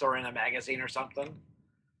Times or in a magazine or something.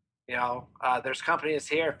 There's companies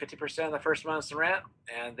here, 50% of the first month's rent,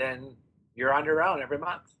 and then you're on your own every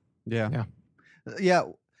month. Yeah.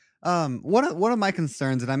 One of my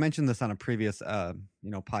concerns, and I mentioned this on a previous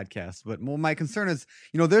podcast, but my concern is,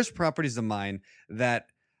 there's properties of mine that,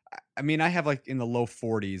 I mean, I have like in the low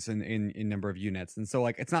 40s in number of units, and so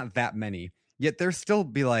like it's not that many. Yet there's still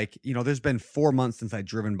be like, there's been 4 months since I've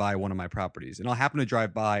driven by one of my properties, and I'll happen to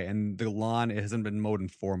drive by and the lawn hasn't been mowed in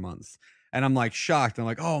 4 months. And I'm like shocked. I'm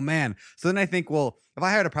like, oh man. So then I think, well, if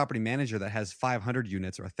I hired a property manager that has 500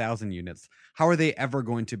 units or 1,000 units, how are they ever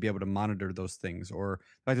going to be able to monitor those things? Or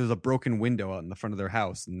like there's a broken window out in the front of their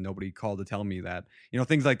house and nobody called to tell me that,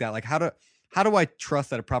 things like that. Like how do I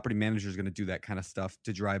trust that a property manager is going to do that kind of stuff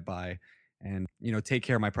to drive by and, take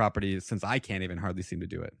care of my property, since I can't even hardly seem to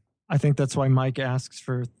do it? I think that's why Mike asks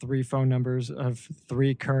for 3 phone numbers of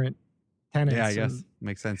 3 current tenants. Yeah, I guess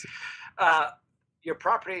makes sense. Your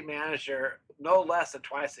property manager, no less than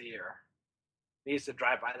twice a year, needs to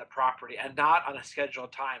drive by the property, and not on a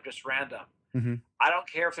scheduled time, just random. Mm-hmm. I don't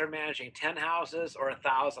care if they're managing 10 houses or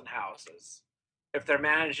 1,000 houses. If they're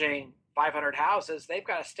managing 500 houses, they've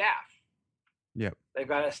got a staff. Yep. They've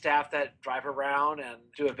got a staff that drive around and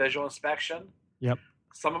do a visual inspection. Yep.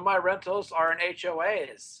 Some of my rentals are in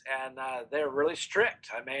HOAs, and they're really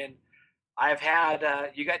strict. I mean, I've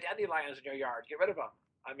had, you got dandelions in your yard, get rid of them.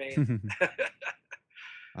 I mean,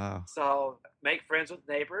 So make friends with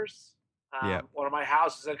neighbors. One of my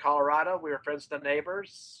houses in Colorado, we were friends with the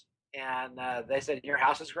neighbors, and they said, your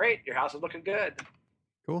house is great. Your house is looking good.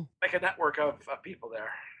 Cool. Make a network of people there.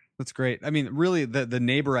 That's great. I mean, really, the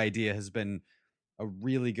neighbor idea has been a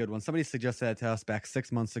really good one. Somebody suggested that to us back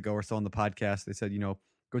 6 months ago or so on the podcast. They said,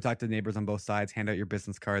 go talk to the neighbors on both sides, hand out your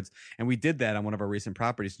business cards. And we did that on one of our recent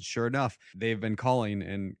properties. And sure enough, they've been calling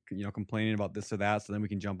and, complaining about this or that. So then we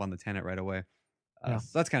can jump on the tenant right away. So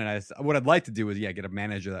that's kind of nice. What I'd like to do is, get a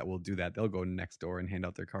manager that will do that. They'll go next door and hand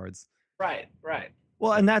out their cards. Right.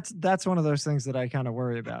 Well, and that's one of those things that I kind of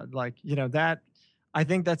worry about. Like, that I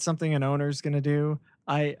think that's something an owner's going to do.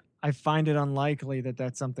 I find it unlikely that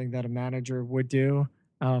that's something that a manager would do.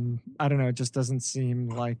 I don't know. It just doesn't seem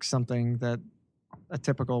like something that a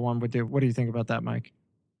typical one would do. What do you think about that, Mike?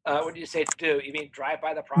 When you say do, you mean drive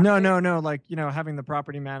by the property? No. Like, having the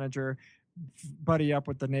property manager buddy up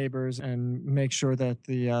with the neighbors and make sure that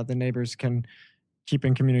the neighbors can keep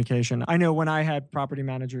in communication. I know when I had property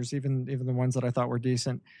managers, even the ones that I thought were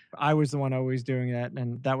decent, I was the one always doing that,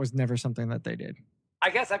 and that was never something that they did.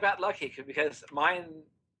 I guess I got lucky because mine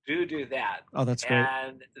do that. Oh, that's great.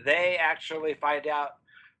 And they actually find out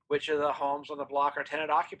which of the homes on the block are tenant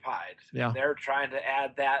occupied. Yeah. They're trying to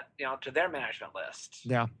add that, to their management list.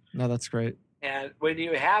 Yeah. No, that's great. And when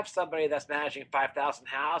you have somebody that's managing 5,000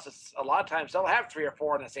 houses, a lot of times they'll have 3 or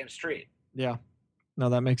 4 on the same street. Yeah. No,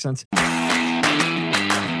 that makes sense.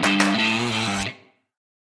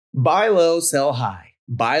 Buy low, sell high.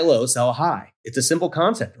 Buy low, sell high. It's a simple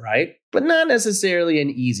concept, right? But not necessarily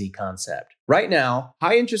an easy concept. Right now,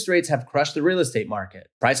 high interest rates have crushed the real estate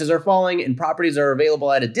market. Prices are falling and properties are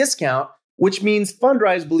available at a discount, which means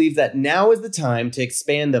Fundrise believes that now is the time to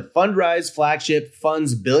expand the Fundrise Flagship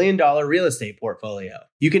Fund's billion-dollar real estate portfolio.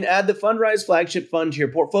 You can add the Fundrise Flagship Fund to your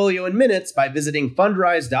portfolio in minutes by visiting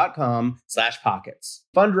fundrise.com/pockets.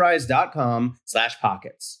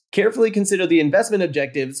 Fundrise.com/pockets. Carefully consider the investment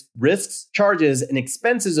objectives, risks, charges, and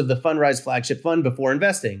expenses of the Fundrise Flagship Fund before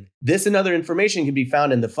investing. This and other information can be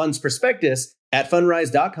found in the fund's prospectus at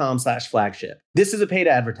fundrise.com/flagship. This is a paid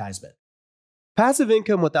advertisement. Passive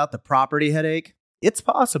income without the property headache? It's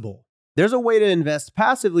possible. There's a way to invest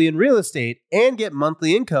passively in real estate and get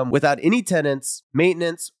monthly income without any tenants,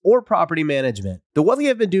 maintenance, or property management. The Wealthy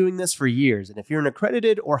have been doing this for years, and if you're an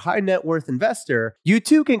accredited or high net worth investor, you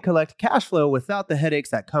too can collect cash flow without the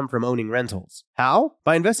headaches that come from owning rentals. How?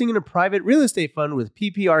 By investing in a private real estate fund with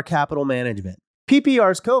PPR Capital Management.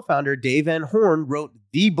 PPR's co-founder Dave Van Horn wrote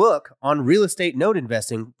the book on real estate note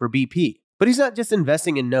investing for BP. But he's not just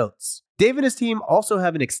investing in notes. Dave and his team also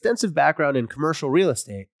have an extensive background in commercial real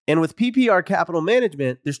estate. And with PPR Capital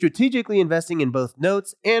Management, they're strategically investing in both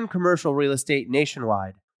notes and commercial real estate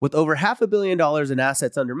nationwide. With over $500 million in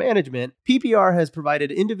assets under management, PPR has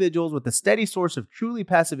provided individuals with a steady source of truly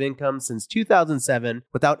passive income since 2007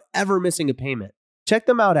 without ever missing a payment. Check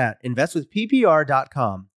them out at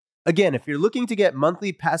investwithppr.com. Again, if you're looking to get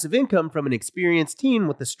monthly passive income from an experienced team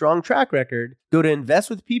with a strong track record, go to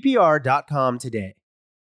investwithppr.com today.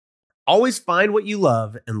 Always find what you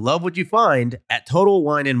love and love what you find at Total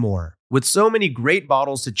Wine & More. With so many great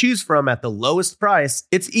bottles to choose from at the lowest price,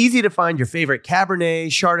 it's easy to find your favorite Cabernet,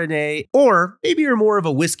 Chardonnay, or maybe you're more of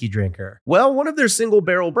a whiskey drinker. Well, one of their single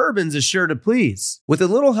barrel bourbons is sure to please. With a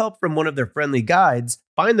little help from one of their friendly guides,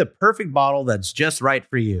 find the perfect bottle that's just right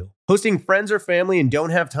for you. Hosting friends or family and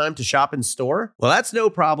don't have time to shop in store? Well, that's no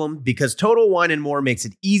problem because Total Wine & More makes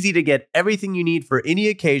it easy to get everything you need for any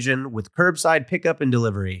occasion with curbside pickup and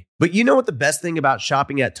delivery. But you know what the best thing about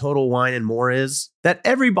shopping at Total Wine & More is? That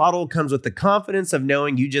every bottle comes with the confidence of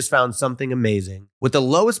knowing you just found something amazing. With the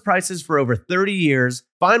lowest prices for over 30 years,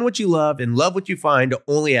 find what you love and love what you find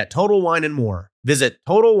only at Total Wine & More. Visit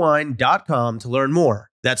TotalWine.com to learn more.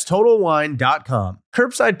 That's TotalWine.com.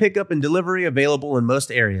 Curbside pickup and delivery available in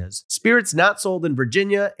most areas. Spirits not sold in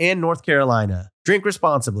Virginia and North Carolina. Drink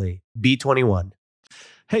responsibly. B21.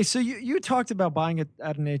 Hey, so you talked about buying it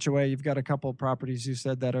at an HOA. You've got a couple of properties you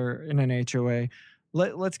said that are in an HOA.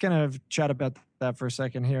 Let's kind of chat about that for a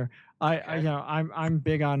second here. I'm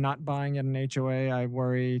big on not buying at an HOA. I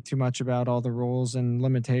worry too much about all the rules and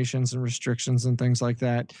limitations and restrictions and things like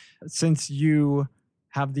that. Since you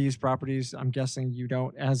have these properties, I'm guessing you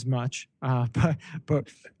don't as much. But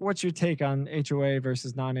what's your take on HOA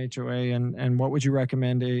versus non-HOA, and what would you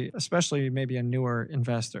recommend especially maybe a newer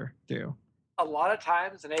investor do? A lot of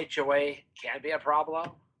times an HOA can be a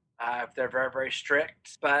problem if they're very, very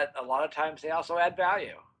strict, but a lot of times they also add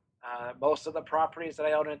value. Most of the properties that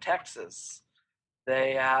I own in Texas,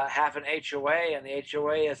 they have an HOA, and the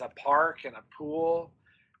HOA is a park and a pool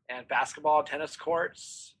and basketball and tennis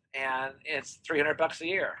courts, and it's $300 a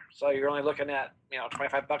year. So you're only looking at,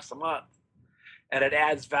 $25 a month, and it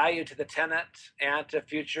adds value to the tenant and to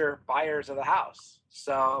future buyers of the house.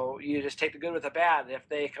 So you just take the good with the bad. If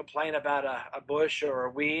they complain about a bush or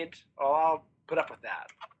a weed, I'll put up with that.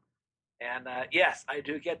 And yes, I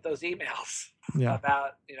do get those emails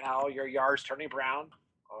about, your yard's turning brown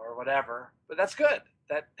or whatever, but that's good.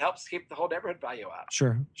 That helps keep the whole neighborhood value up.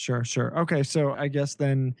 Sure. Okay. So I guess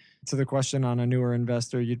then to the question on a newer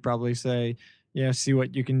investor, you'd probably say, see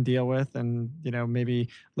what you can deal with, and, maybe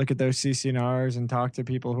look at those CC&Rs and talk to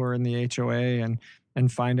people who are in the HOA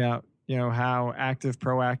and find out, how active,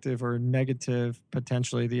 proactive, or negative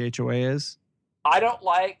potentially the HOA is. I don't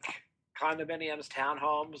like condominiums,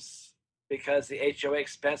 townhomes, because the HOA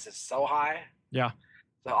expense is so high. Yeah.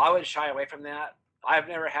 So I would shy away from that. I've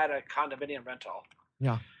never had a condominium rental.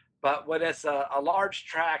 Yeah. But when it's a large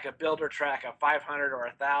tract, a builder tract of 500 or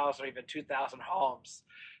 1,000 or even 2,000 homes,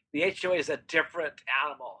 the HOA is a different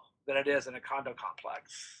animal than it is in a condo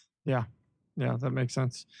complex. Yeah, that makes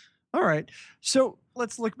sense. All right. So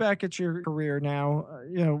let's look back at your career now.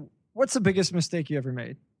 What's the biggest mistake you ever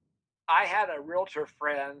made? I had a realtor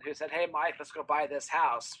friend who said, "Hey, Mike, let's go buy this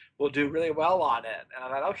house. We'll do really well on it." And I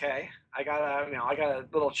thought, okay, I got a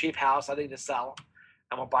little cheap house I need to sell,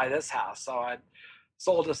 and we'll buy this house. So I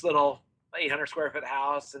sold this little 800 square foot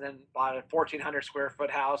house, and then bought a 1,400 square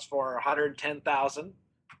foot house for $110,000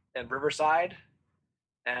 in Riverside.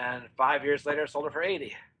 And 5 years later, sold it for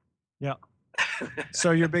 80. Yeah.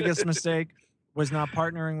 So your biggest mistake was not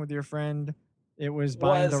partnering with your friend. It was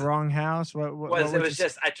buying the wrong house.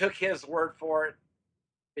 I took his word for it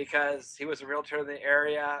because he was a realtor in the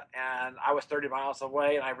area and I was 30 miles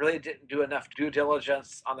away, and I really didn't do enough due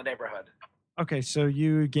diligence on the neighborhood. Okay. So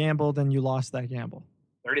you gambled and you lost that gamble.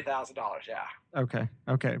 $30,000. Yeah.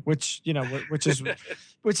 Okay. Which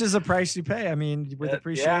is a price you pay. I mean, with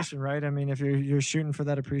appreciation, right? I mean, if you're shooting for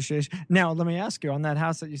that appreciation. Now, let me ask you, on that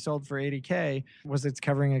house that you sold for $80K, was it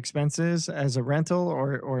covering expenses as a rental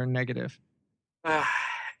or negative?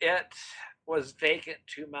 It was vacant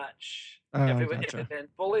too much. Gotcha. If it had been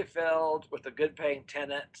fully filled with a good paying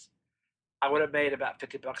tenant, I would have made about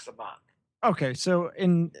 $50 a month. Okay. So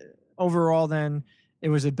overall then, it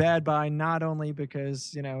was a bad buy, not only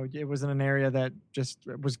because, it was in an area that just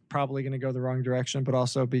was probably going to go the wrong direction, but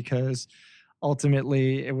also because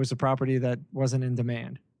ultimately it was a property that wasn't in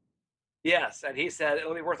demand. Yes, and he said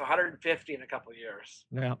it'll be worth $150 in a couple of years.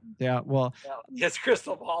 Yeah. Well, his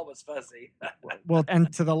crystal ball was fuzzy. Well,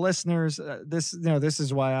 and to the listeners, this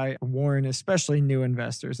is why I warn, especially new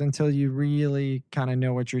investors, until you really kind of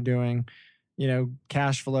know what you're doing.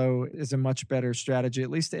 Cash flow is a much better strategy,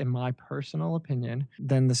 at least in my personal opinion,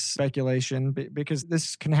 than the speculation, because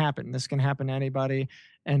this can happen. This can happen to anybody.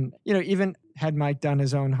 And, even had Mike done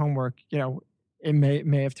his own homework, it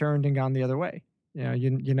may have turned and gone the other way.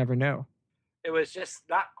 You never know. It was just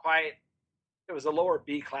not quite, it was a lower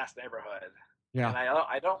B class neighborhood. Yeah. And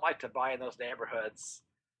I don't like to buy in those neighborhoods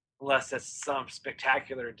unless it's some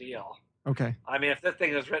spectacular deal. Okay. I mean, if this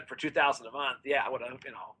thing was rent for $2,000 a month, I would have,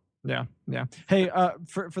 Yeah, yeah. Hey,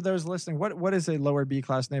 for those listening, what is a lower B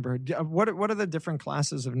class neighborhood? What are the different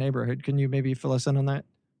classes of neighborhood? Can you maybe fill us in on that?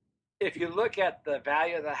 If you look at the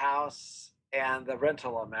value of the house and the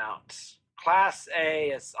rental amount, Class A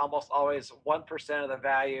is almost always 1% of the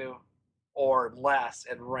value or less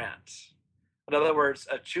in rent. In other words,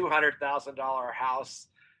 a $200,000 house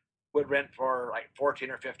would rent for like 14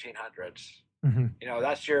 or 1500. Hmm.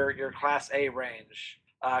 That's your Class A range.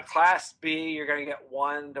 Class B, you're going to get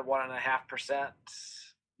 1 to 1.5%,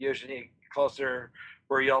 usually closer,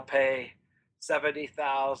 where you'll pay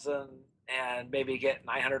 70,000 and maybe get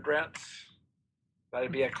 900 rent.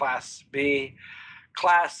 That'd be a Class B.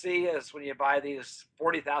 Class C is when you buy these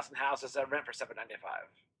 40,000 houses that rent for 795.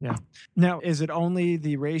 Yeah. Now, is it only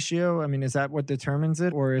the ratio? I mean, is that what determines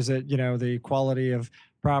it, or is it the quality of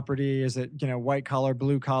property? Is it white collar,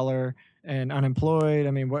 blue collar, and unemployed?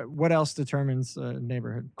 I mean, what else determines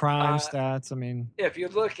neighborhood crime stats? I mean, if you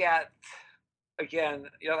look at, again,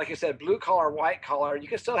 like you said, blue collar, white collar, you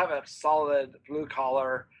can still have a solid blue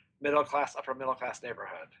collar, middle class, upper middle class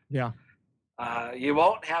neighborhood. yeah, You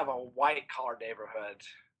won't have a white collar neighborhood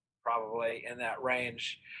probably in that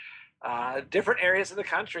range. Different areas of the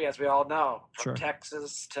country, as we all know, from Sure.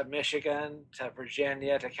 Texas to Michigan to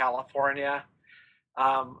Virginia to California.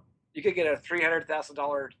 You could get a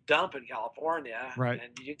 $300,000 dump in California, Right.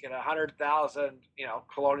 and you get $100,000,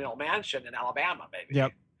 colonial mansion in Alabama, maybe.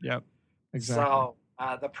 Yep, exactly. So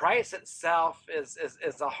the price itself is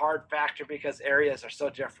a hard factor because areas are so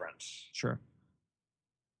different. Sure.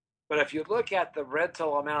 But if you look at the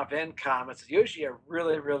rental amount of income, it's usually a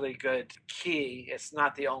really, really good key. It's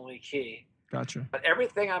not the only key. Gotcha. But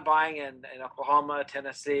everything I'm buying in Oklahoma,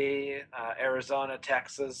 Tennessee, Arizona,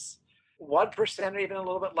 Texas, 1% or even a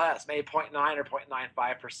little bit less, maybe 0.9 or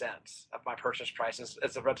 0.95% of my purchase price is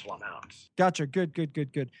the rental amount. Gotcha.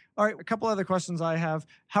 Good. All right. A couple other questions I have.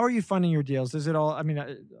 How are you funding your deals? Is it all, I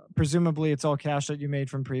mean, presumably it's all cash that you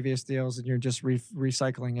made from previous deals and you're just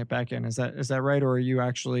recycling it back in. Is that right? Or are you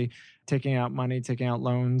actually taking out money, taking out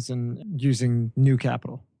loans and using new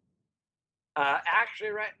capital?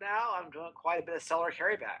 Actually, right now, I'm doing quite a bit of seller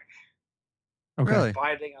carryback. Okay. Really?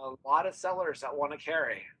 Finding a lot of sellers that want to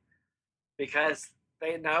carry because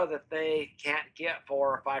they know that they can't get 4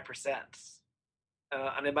 or 5%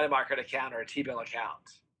 on a money market account or a T-bill account.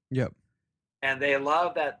 Yep. And they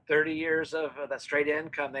love that 30 years of that straight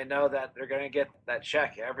income. They know that they're going to get that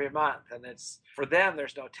check every month. And it's for them,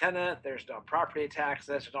 there's no tenant, there's no property taxes,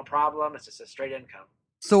 there's no problem. It's just a straight income.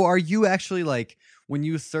 So are you actually like, when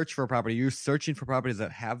you search for a property, you're searching for properties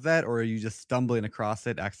that have that, or are you just stumbling across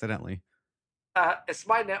it accidentally? It's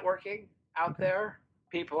my networking out there.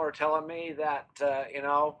 People are telling me that,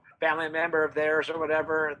 family member of theirs or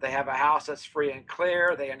whatever, they have a house that's free and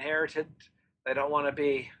clear. They inherited. They don't want to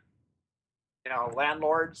be,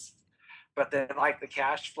 landlords, but they like the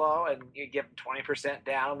cash flow, and you give them 20%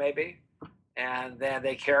 down maybe, and then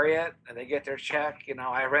they carry it and they get their check.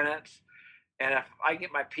 I rent it. And if I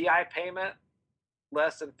get my PI payment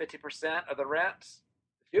less than 50% of the rent, it's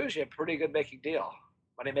usually a pretty good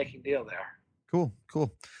money-making deal there. Cool.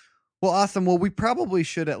 Well, awesome. Well, we probably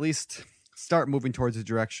should at least start moving towards the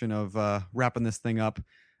direction of wrapping this thing up.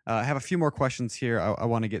 I have a few more questions here I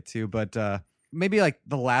want to get to, but maybe like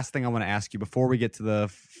the last thing I want to ask you before we get to the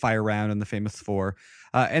fire round and the famous four,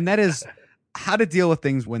 and that is how to deal with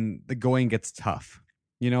things when the going gets tough.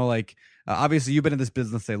 Obviously you've been in this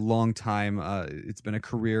business a long time. It's been a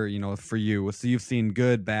career, for you. So you've seen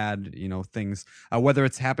good, bad, things, whether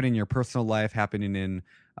it's happening in your personal life, happening in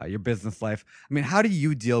your business life. I mean, how do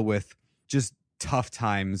you deal with just tough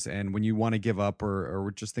times and when you want to give up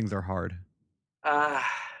or just things are hard?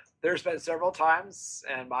 There's been several times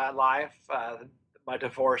in my life, my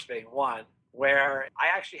divorce being one, where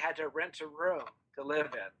I actually had to rent a room to live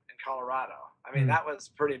in Colorado. I mean, that was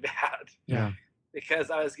pretty bad. Yeah.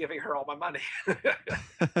 Because I was giving her all my money.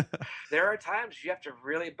 There are times you have to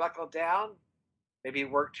really buckle down, maybe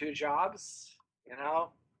work 2 jobs,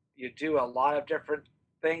 you do a lot of different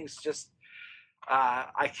things.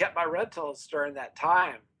 I kept my rentals during that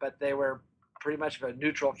time, but they were pretty much of a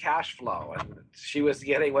neutral cash flow, and she was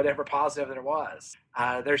getting whatever positive there was.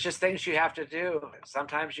 There's just things you have to do.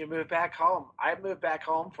 Sometimes you move back home. I moved back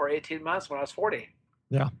home for 18 months when I was 40.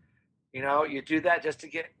 Yeah. You do that just to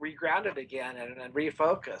get regrounded again and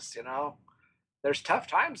refocused. There's tough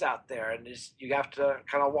times out there, and you have to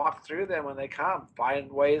kind of walk through them when they come.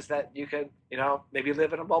 Find ways that you can, maybe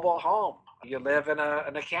live in a mobile home. You live in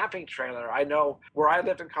a camping trailer. I know where I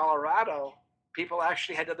lived in Colorado, people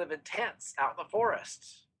actually had to live in tents out in the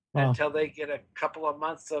forest until they get a couple of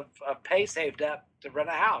months of pay saved up to rent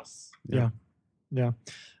a house. Yeah.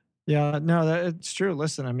 Yeah, no, it's true.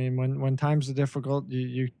 Listen, I mean, when times are difficult,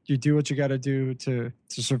 you do what you got to do to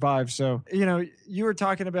survive. So, you were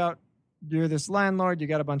talking about you're this landlord, you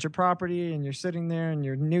got a bunch of property, and you're sitting there, and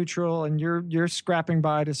you're neutral, and you're scrapping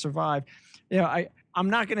by to survive. I'm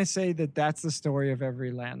not going to say that that's the story of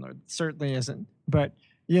every landlord. It certainly isn't. But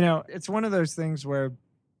it's one of those things where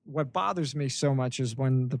what bothers me so much is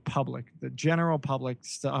when the general public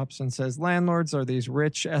stops and says landlords are these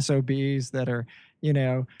rich SOBs that are,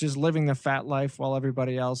 just living the fat life while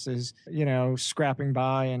everybody else is, scrapping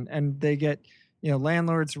by, and they get,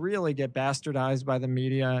 landlords really get bastardized by the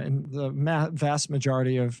media in the vast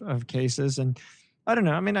majority of cases. And I don't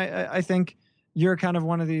know. I mean, I think you're kind of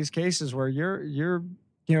one of these cases where you're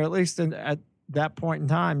at least at that point in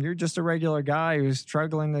time, you're just a regular guy who's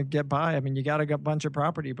struggling to get by. I mean, you got a bunch of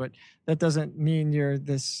property, but that doesn't mean you're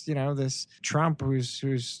this, this Trump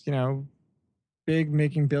who's big,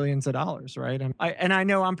 making billions of dollars, right? And I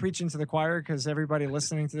know I'm preaching to the choir because everybody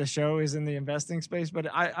listening to the show is in the investing space, but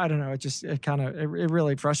I don't know. It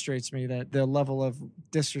really frustrates me that the level of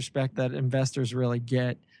disrespect that investors really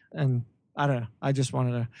get. And I don't know. I just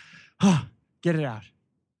wanted to get it out.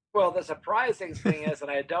 Well, the surprising thing is,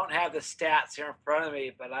 and I don't have the stats here in front of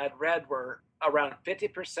me, but I'd read where around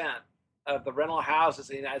 50% of the rental houses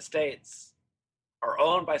in the United States are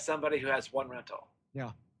owned by somebody who has one rental. Yeah.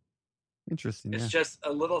 Interesting. It's just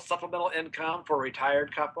a little supplemental income for a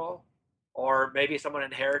retired couple, or maybe someone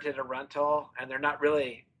inherited a rental and they're not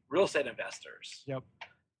really real estate investors. Yep.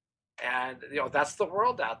 And, that's the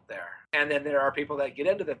world out there. And then there are people that get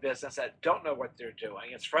into the business that don't know what they're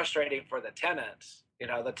doing. It's frustrating for the tenant.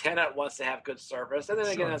 The tenant wants to have good service. And then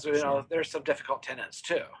again, as we know, there's some difficult tenants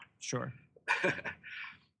too. Sure.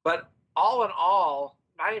 But all in all,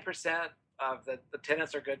 90% of the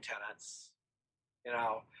tenants are good tenants,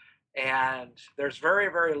 and there's very,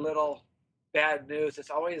 very little bad news. It's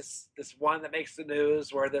always this one that makes the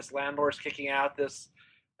news where this landlord's kicking out this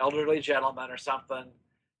elderly gentleman or something.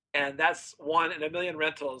 And that's 1 in a million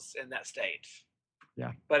rentals in that state.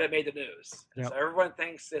 Yeah. But it made the news. Yep. So everyone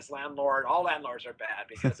thinks all landlords are bad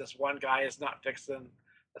because this one guy is not fixing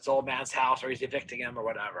this old man's house, or he's evicting him or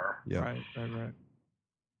whatever. Yeah. Right. Yeah.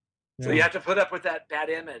 So you have to put up with that bad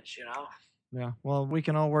image, Yeah. Well, we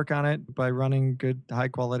can all work on it by running good, high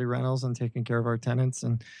quality rentals and taking care of our tenants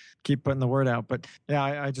and keep putting the word out. But yeah,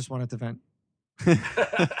 I just wanted to vent.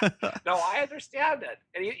 No, I understand it.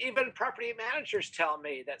 And even property managers tell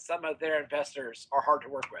me that some of their investors are hard to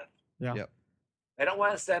work with. Yeah. Yep. They don't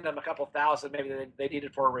want to send them a couple thousand, maybe they need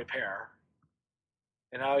it for a repair.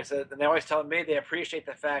 And they always tell me they appreciate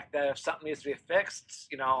the fact that if something needs to be fixed,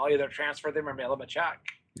 I'll either transfer them or mail them a check.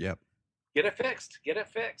 Yep. Get it fixed.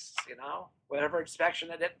 Whatever inspection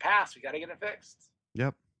that didn't pass, we got to get it fixed.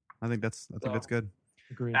 Yep. I think that's good.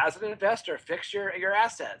 Agreed. As an investor, fix your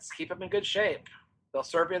assets. Keep them in good shape. They'll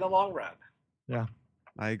serve you in the long run. Yeah.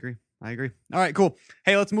 I agree. All right, cool.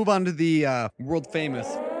 Hey, let's move on to the world famous.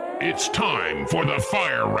 It's time for the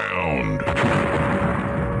fire round.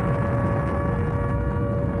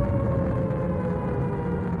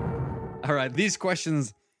 All right, these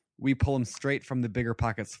questions, we pull them straight from the Bigger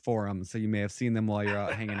Pockets forum, so you may have seen them while you're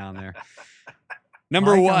out hanging on there.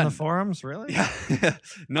 Number Mike one. on the forums, really? Yeah.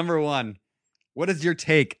 Number one. What is your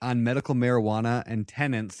take on medical marijuana and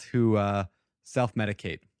tenants who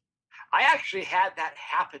self-medicate? I actually had that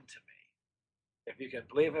happen to me, if you can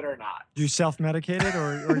believe it or not. You self-medicated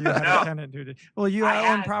or you had No. a tenant do it? Well, you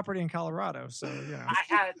own property in Colorado, so I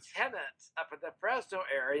had a tenant up in the Fresno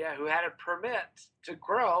area who had a permit to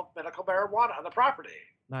grow medical marijuana on the property.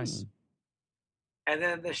 Nice. And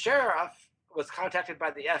then the sheriff was contacted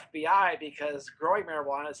by the FBI because growing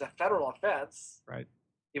marijuana is a federal offense. Right.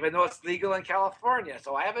 Even though it's legal in California.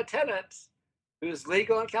 So I have a tenant who's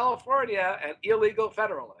legal in California and illegal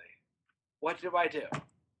federally. What do I do?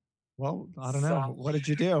 Well, I don't know. What did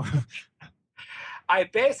you do? I'm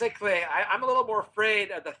a little more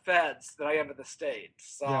afraid of the feds than I am of the state.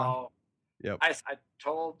 So Yep. I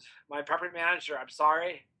told my property manager, I'm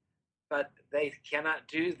sorry, but they cannot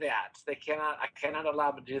do that. I cannot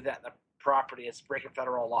allow them to do that in the property. It's breaking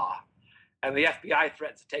federal law. And the FBI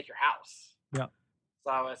threatens to take your house. Yeah.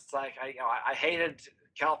 So it's like, I hated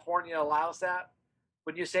California allows that.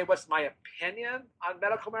 When you say, what's my opinion on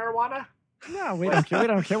medical marijuana? No, we don't care. We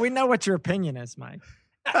don't care. We know what your opinion is, Mike.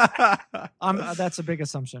 That's a big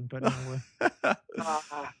assumption, but anyway.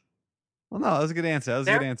 Well, no, that was a good answer.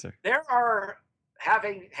 There are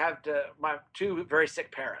my two very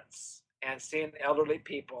sick parents and seeing elderly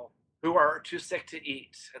people who are too sick to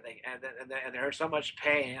eat and they're in so much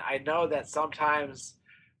pain. I know that sometimes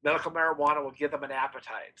medical marijuana will give them an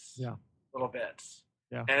appetite. Yeah. A little bit.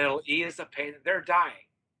 Yeah. And it'll ease the pain. They're dying.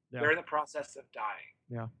 Yeah. They're in the process of dying.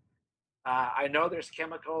 Yeah. I know there's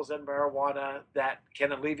chemicals in marijuana that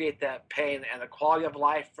can alleviate that pain and the quality of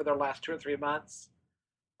life for their last 2 or 3 months.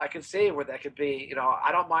 I can see where that could be,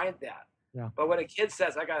 I don't mind that. Yeah. But when a kid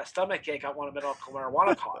says, I got a stomach ache, I want a medical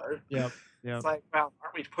marijuana card, Yep. it's like, well,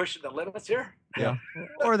 aren't we pushing the limits here? Yeah.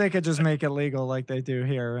 Or they could just make it legal like they do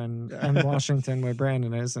here and Washington where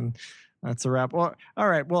Brandon is, and that's a wrap. Well, all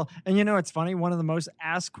right. Well, and it's funny. One of the most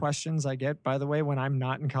asked questions I get, by the way, when I'm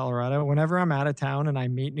not in Colorado, whenever I'm out of town and I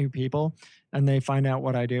meet new people and they find out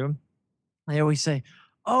what I do, they always say,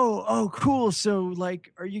 oh, cool. So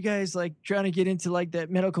like, are you guys like trying to get into like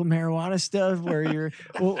that medical marijuana stuff where you're,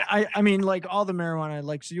 well, I mean, like all the marijuana,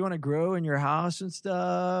 like, so you want to grow in your house and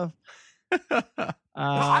stuff?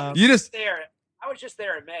 I You just was just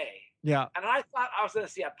there in May. Yeah. And I thought I was going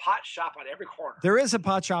to see a pot shop on every corner. There is a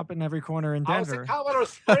pot shop in every corner in Denver. I was in Colorado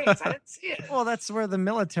Springs. I didn't see it. Well, that's where the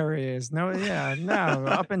military is. No,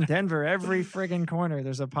 up in Denver, every friggin' corner,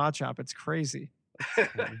 there's a pot shop. It's crazy.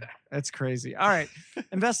 It's crazy. All right.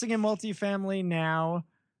 Investing in multifamily now.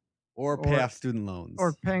 or pay off student loans.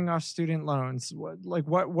 Or paying off student loans.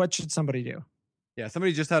 What should somebody do? Yeah,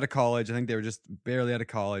 somebody just out of college. I think they were just barely out of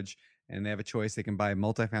college, and they have a choice. They can buy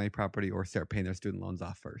multifamily property or start paying their student loans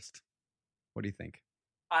off first. What do you think?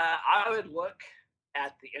 I would look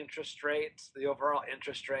at the interest rate, the overall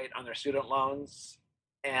interest rate on their student loans,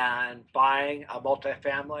 and buying a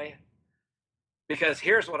multifamily. Because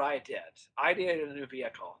here's what I did. I needed a new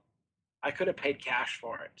vehicle. I could have paid cash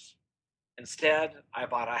for it. Instead, I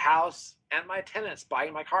bought a house and my tenant's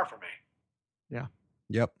buying my car for me. Yeah.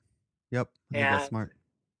 Yep. I think that's smart.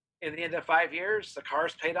 In the end of 5 years, the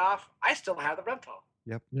car's paid off. I still have the rental.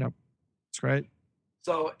 Yep. That's great.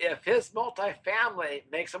 So if his multifamily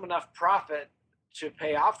makes him enough profit to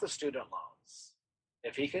pay off the student loans,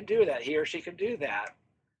 if he can do that, he or she can do that,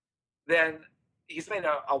 then he's made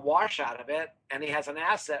a wash out of it, and he has an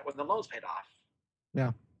asset when the loan's paid off.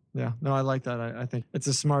 Yeah. No, I like that. I think it's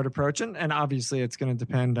a smart approach, and obviously it's going to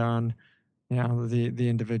depend on the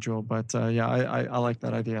individual. But I like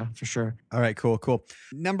that idea for sure. All right, cool.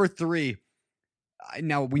 Number 3.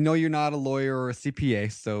 Now we know you're not a lawyer or a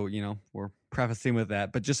CPA, so we're prefacing with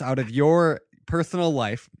that. But just out of your personal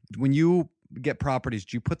life, when you get properties,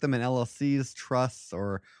 do you put them in LLCs, trusts,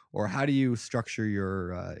 or how do you structure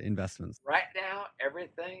your investments? Right now,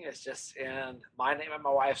 everything is just in my name and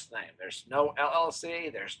my wife's name. There's no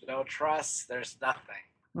LLC, there's no trust, there's nothing.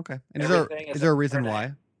 Okay. And is there a reason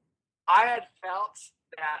why? I had felt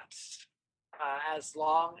that as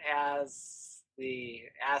long as the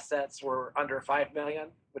assets were under $5 million,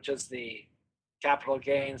 which is the capital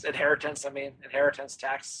gains inheritance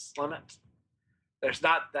tax limit, there's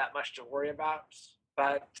not that much to worry about.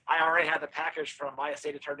 But I already had the package from my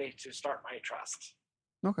estate attorney to start my trust.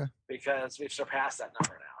 Okay. Because we've surpassed that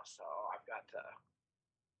number now. So I've got to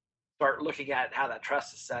start looking at how that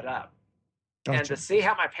trust is set up. Gotcha. And to see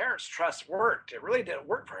how my parents' trust worked, it really didn't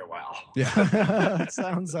work very well. Yeah. It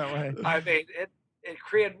sounds that way. I mean, it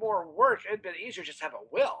created more work. It'd been easier just to have a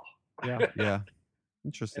will. Yeah.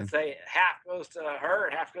 Interesting. And say half goes to her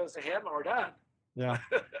and half goes to him, and we're done. Yeah,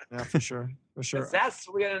 for sure. That's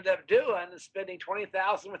what we ended up doing, is spending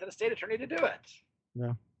 $20,000 with an estate attorney to do it.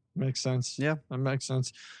 Yeah, makes sense. Yeah, that makes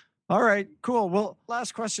sense. All right, cool. Well,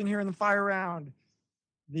 last question here in the fire round.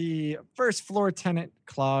 The first floor tenant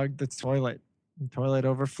clogged the toilet. The toilet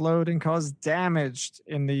overflowed and caused damage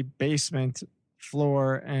in the basement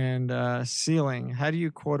floor and ceiling. How do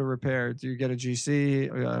you quote a repair? Do you get a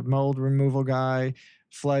GC, a mold removal guy,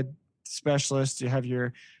 flood specialist? Do you have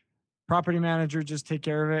your property manager just take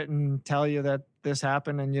care of it and tell you that this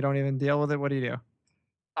happened and you don't even deal with it? What do you do?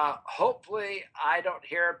 Hopefully I don't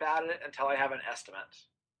hear about it until I have an estimate.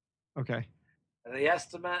 Okay. And the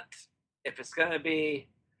estimate, if it's going to be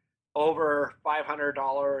over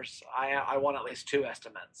 $500, I want at least 2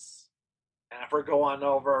 estimates. And if we're going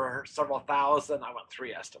over several thousand, I want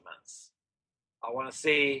 3 estimates. I want to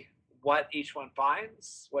see what each one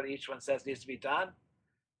finds, what each one says needs to be done.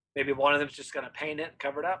 Maybe one of them is just going to paint it and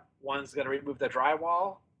cover it up. One's going to remove the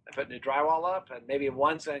drywall and put new drywall up. And maybe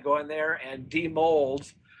one's going to go in there and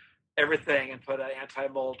demold everything and put an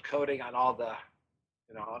anti-mold coating on all the,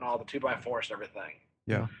 on all the 2x4s and everything.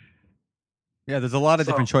 Yeah. Yeah, there's a lot of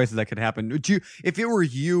different choices that could happen. Would you, if it were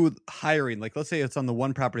you hiring, like let's say it's on the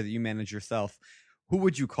one property that you manage yourself, who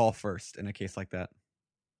would you call first in a case like that?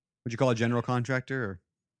 Would you call a general contractor? Or?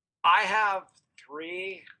 I have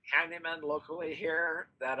 3 handymen locally here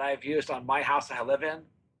that I've used on my house that I live in,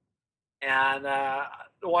 and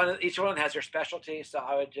each one has their specialty. So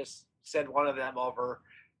I would just send one of them over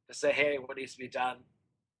to say, "Hey, what needs to be done?"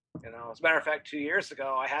 As a matter of fact, 2 years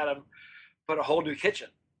ago, I had them put a whole new kitchen.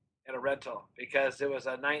 in a rental because it was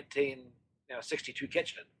a 1962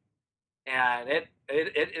 kitchen, and it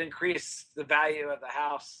increased the value of the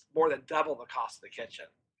house more than double the cost of the kitchen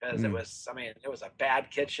because it was a bad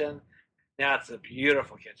kitchen. Now it's a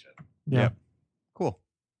beautiful kitchen. Yeah. Cool.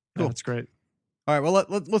 Yeah, that's great. All right, well,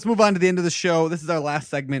 let's move on to the end of the show. This is our last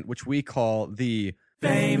segment, which we call the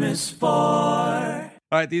Famous Four. All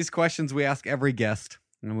right, these questions we ask every guest,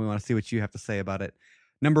 and we want to see what you have to say about it.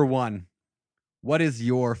 Number 1, what is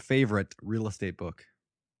your favorite real estate book?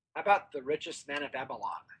 How about The Richest Man of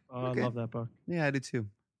Babylon? Oh, I love that book. Yeah, I do too.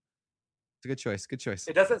 It's a good choice. Good choice.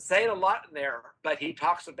 It doesn't say it a lot in there, but he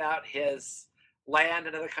talks about his land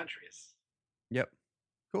in other countries. Yep.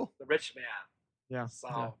 Cool. The Rich Man. Yeah. So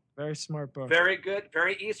yeah. Very smart book. very good,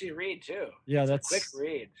 very easy read too. Yeah, It's a that's quick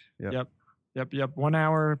read. Yep. 1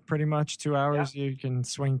 hour, pretty much 2 hours. You can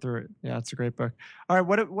swing through it. Yeah, it's a great book. All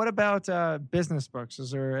right. What about business books?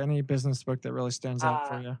 Is there any business book that really stands out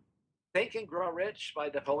for you? Think and Grow Rich by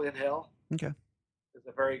Napoleon Hill. Okay. It's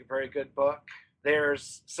a very, very good book.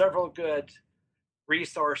 There's several good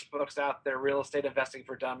resource books out there, Real Estate Investing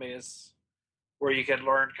for Dummies, where you can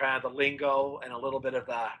learn kind of the lingo and a little bit of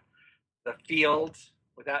the field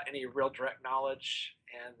without any real direct knowledge.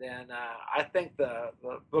 And then I think the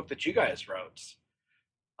book that you guys wrote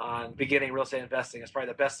on beginning real estate investing is probably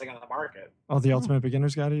the best thing on the market. Oh, the Ultimate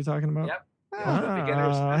Beginner's Guide are you talking about? Yep.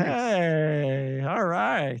 Oh, hey, all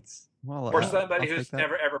right. Well, For somebody I'll who's take that.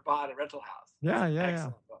 never ever bought a rental house. Yeah.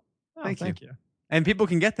 Excellent book. Oh, Thank thank you. And people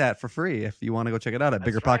can get that for free if you want to go check it out at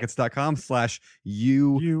That's right.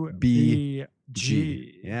 biggerpockets.com/UBG.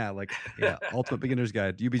 UBG. Ultimate Beginner's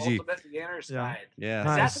Guide, UBG. Ultimate Beginner's Yeah. Guide. Yeah.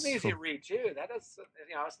 Nice. That's an easy read too. That is,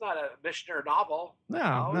 it's not a missioner novel.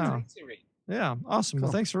 No. It's an easy read. Yeah, awesome. Well,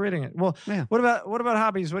 Cool. thanks for reading it. Well, Yeah. what about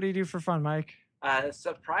hobbies? What do you do for fun, Mike?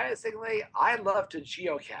 Surprisingly, I love to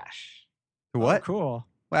geocache. What? Oh, cool.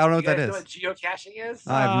 Well, I don't know You what that guys is. know what geocaching is?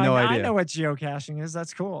 I have no I idea. know what geocaching is.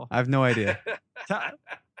 That's cool. I have no idea.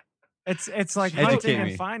 It's like Educate hunting me.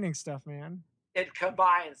 and finding stuff, man. It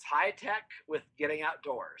combines high tech with getting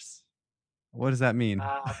outdoors. What does that mean?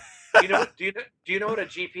 Do you know what a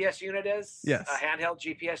GPS unit is? Yes. A handheld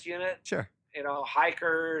GPS unit. Sure.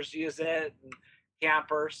 Hikers use it and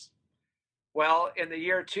campers. Well, in the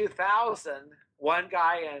year 2000, one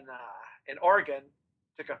guy in Oregon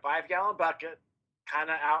took a 5-gallon bucket, kind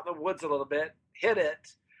of out in the woods a little bit, hid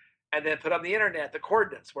it, and then put on the internet the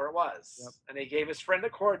coordinates where it was. Yep. And he gave his friend the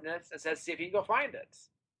coordinates and said, see if you can go find it.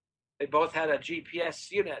 They both had a GPS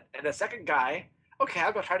unit. And the second guy, okay,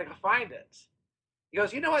 I'll go try to go find it. He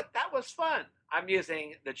goes, you know what? That was fun. I'm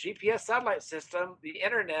using the GPS satellite system, the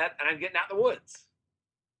internet, and I'm getting out in the woods.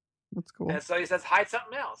 That's cool. And so he says, hide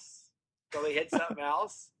something else. So he hid something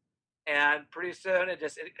else. And pretty soon it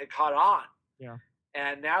caught on. Yeah.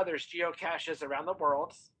 And now there's geocaches around the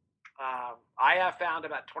world. I have found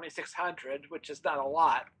about 2,600, which is not a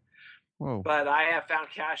lot. Whoa. But I have found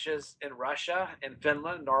caches in Russia, in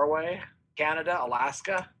Finland, Norway, Canada,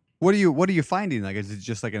 Alaska. What are you finding? Like, is it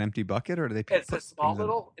just like an empty bucket, or do they? It's put a small things in it?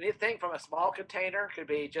 little, anything from a small container, could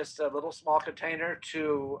be just a little small container,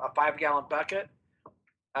 to a 5-gallon bucket.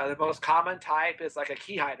 The most common type is like a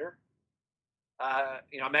key hider. A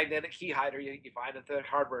magnetic key hider you find at the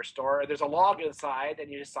hardware store. There's a log inside,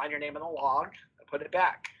 and you just sign your name on the log and put it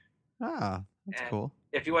back. Ah, that's And cool.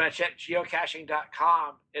 If you want to check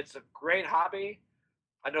geocaching.com, it's a great hobby.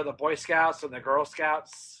 I know the Boy Scouts and the Girl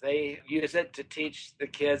Scouts, they use it to teach the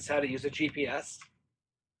kids how to use a GPS.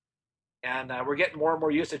 And we're getting more and more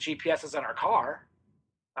use of GPSs in our car.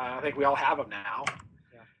 I think we all have them now.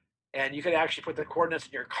 Yeah. And you can actually put the coordinates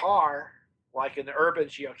in your car, like in the urban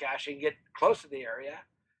geocaching, get close to the area.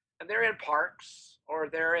 And they're in parks or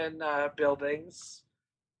they're in buildings.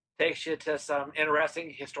 Takes you to some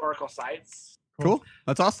interesting historical sites. Cool.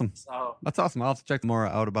 That's awesome. So That's awesome. I'll have to check more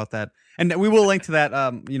out about that. And we will link to that,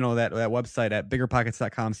 that website at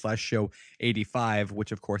biggerpockets.com/show85,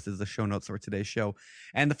 which of course is the show notes for today's show.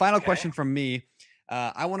 And the final question from me,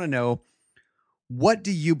 I want to know, what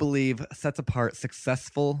do you believe sets apart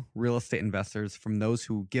successful real estate investors from those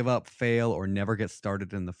who give up, fail, or never get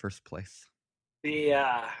started in the first place?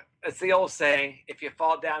 it's the old saying, if you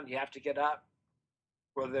fall down, you have to get up.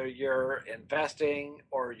 Whether you're investing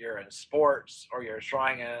or you're in sports or you're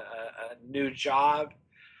trying a new job,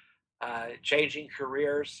 changing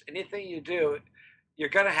careers, anything you do, you're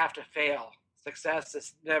going to have to fail. Success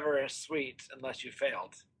is never as sweet unless you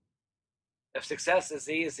failed. If success is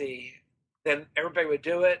easy, then everybody would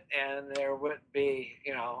do it, and there wouldn't be,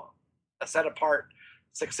 a set apart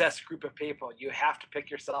success group of people. You have to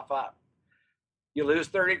pick yourself up. You lose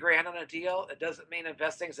 30 grand on a deal, it doesn't mean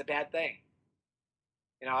investing is a bad thing.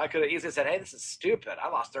 I could have easily said, hey, this is stupid. I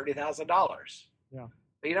lost $30,000. Yeah.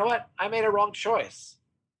 But you know what? I made a wrong choice.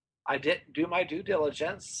 I didn't do my due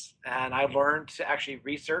diligence, and I learned to actually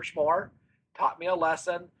research more, taught me a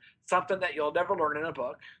lesson, something that you'll never learn in a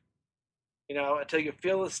book, until you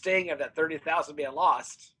feel the sting of that 30,000 being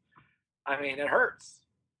lost. I mean, it hurts.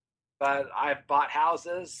 But I've bought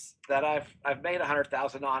houses that I've made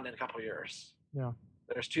 100,000 on in a couple of years. Yeah.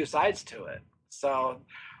 There's two sides to it. So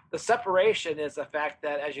the separation is the fact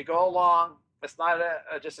that as you go along, it's not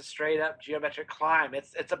just a straight up geometric climb.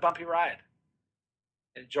 It's a bumpy ride.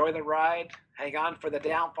 Enjoy the ride, hang on for the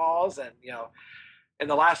downfalls. And, in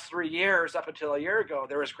the last 3 years, up until a year ago,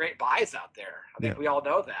 there was great buys out there. I think we all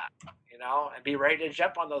know that, and be ready to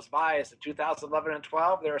jump on those buys. In 2011 and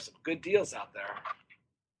 12, there are some good deals out there.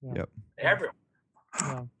 Yeah. Yep. Everywhere.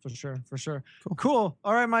 Yeah, for sure. Cool.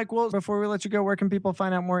 All right, Mike. Well, before we let you go, where can people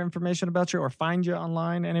find out more information about you or find you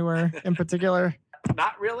online anywhere in particular?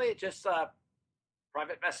 Not really. Just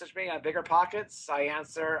private message me on Bigger Pockets.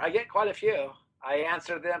 I get quite a few. I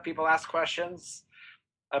answer them. People ask questions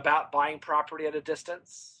about buying property at a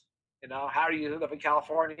distance. How do you live in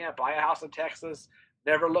California, buy a house in Texas,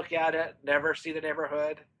 never look at it, never see the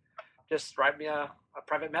neighborhood? Just write me a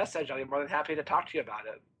private message. I'll be more than happy to talk to you about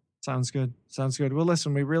it. Sounds good. Well,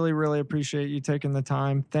 listen, we really, really appreciate you taking the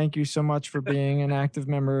time. Thank you so much for being an active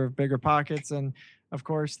member of Bigger Pockets. And of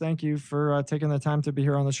course, thank you for taking the time to be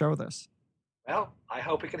here on the show with us. Well, I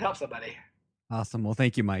hope we can help somebody. Awesome. Well,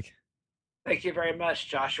 thank you, Mike. Thank you very much,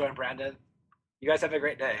 Joshua and Brandon. You guys have a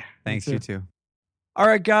great day. Thanks, you too. All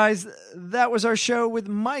right, guys, that was our show with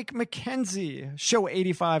Mike McKenzie, show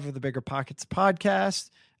 85 of the Bigger Pockets podcast.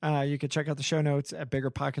 You can check out the show notes at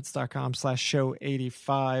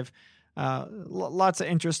biggerpockets.com/show85. Lots of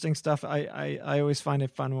interesting stuff. I always find it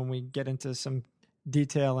fun when we get into some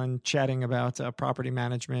detail and chatting about property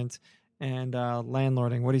management and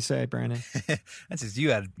landlording. What do you say, Brandon? That's just you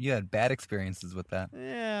had bad experiences with that.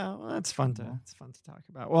 Yeah, well, it's fun to talk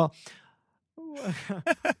about. Well,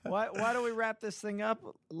 why don't we wrap this thing up?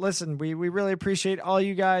 Listen, we really appreciate all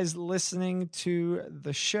you guys listening to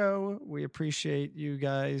the show. We appreciate you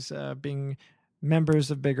guys being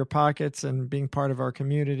members of Bigger Pockets and being part of our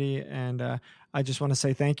community. And I just want to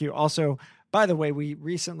say thank you. Also, by the way, we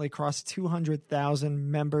recently crossed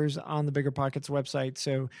 200,000 members on the Bigger Pockets website.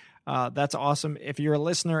 So that's awesome. If you're a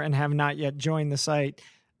listener and have not yet joined the site,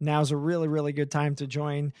 now's a really, really good time to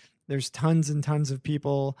join. There's tons and tons of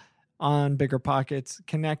people on Bigger Pockets,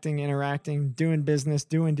 connecting, interacting, doing business,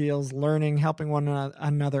 doing deals, learning, helping one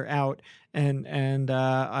another out. And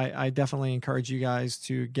I definitely encourage you guys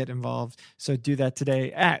to get involved. So do that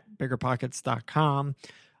today at biggerpockets.com.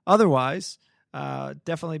 Otherwise,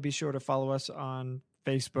 definitely be sure to follow us on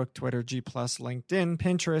Facebook, Twitter, G+, LinkedIn,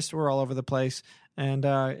 Pinterest. We're all over the place. And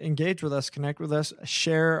engage with us, connect with us,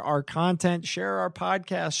 share our content, share our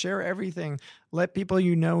podcast, share everything. Let people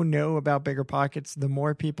know about Bigger Pockets. The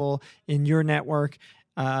more people in your network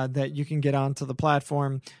that you can get onto the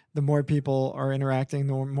platform, the more people are interacting,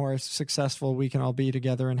 the more successful we can all be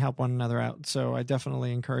together and help one another out. So I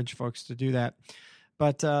definitely encourage folks to do that.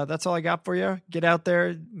 But that's all I got for you. Get out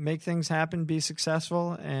there, make things happen, be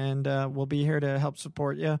successful, and we'll be here to help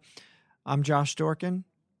support you. I'm Josh Dorkin,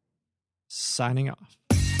 signing off.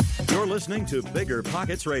 You're listening to Bigger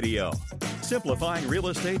Pockets Radio, simplifying real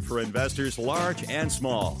estate for investors large and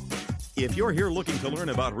small. If you're here looking to learn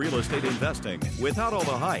about real estate investing without all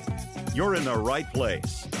the hype, you're in the right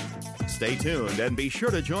place. Stay tuned and be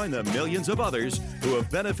sure to join the millions of others who have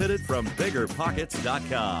benefited from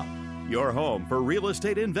BiggerPockets.com, your home for real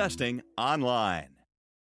estate investing online.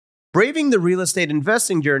 Braving the real estate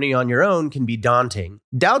investing journey on your own can be daunting.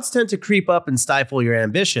 Doubts tend to creep up and stifle your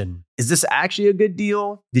ambition. Is this actually a good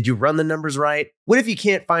deal? Did you run the numbers right? What if you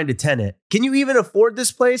can't find a tenant? Can you even afford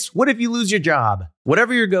this place? What if you lose your job?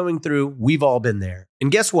 Whatever you're going through, we've all been there. And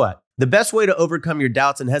guess what? The best way to overcome your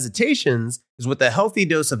doubts and hesitations is with a healthy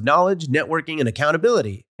dose of knowledge, networking, and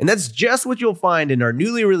accountability. And that's just what you'll find in our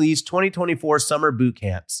newly released 2024 summer boot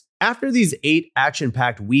camps. After these 8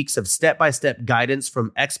 action-packed weeks of step-by-step guidance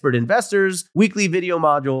from expert investors, weekly video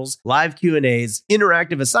modules, live Q&As,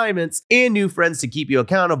 interactive assignments, and new friends to keep you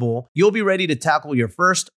accountable, you'll be ready to tackle your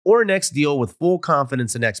first or next deal with full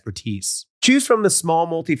confidence and expertise. Choose from the small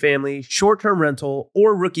multifamily, short-term rental,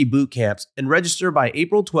 or rookie boot camps and register by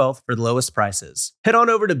April 12th for the lowest prices. Head on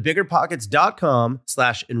over to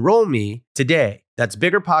biggerpockets.com/enrollme today. That's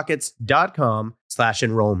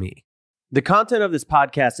biggerpockets.com/enrollme. The content of this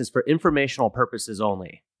podcast is for informational purposes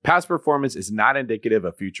only. Past performance is not indicative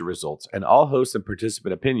of future results, and all hosts and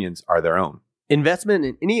participant opinions are their own. Investment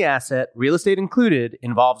in any asset, real estate included,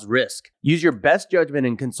 involves risk. Use your best judgment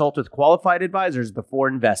and consult with qualified advisors before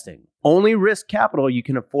investing. Only risk capital you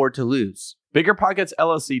can afford to lose. Bigger Pockets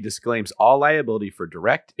LLC disclaims all liability for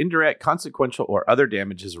direct, indirect, consequential, or other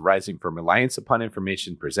damages arising from reliance upon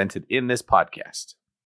information presented in this podcast.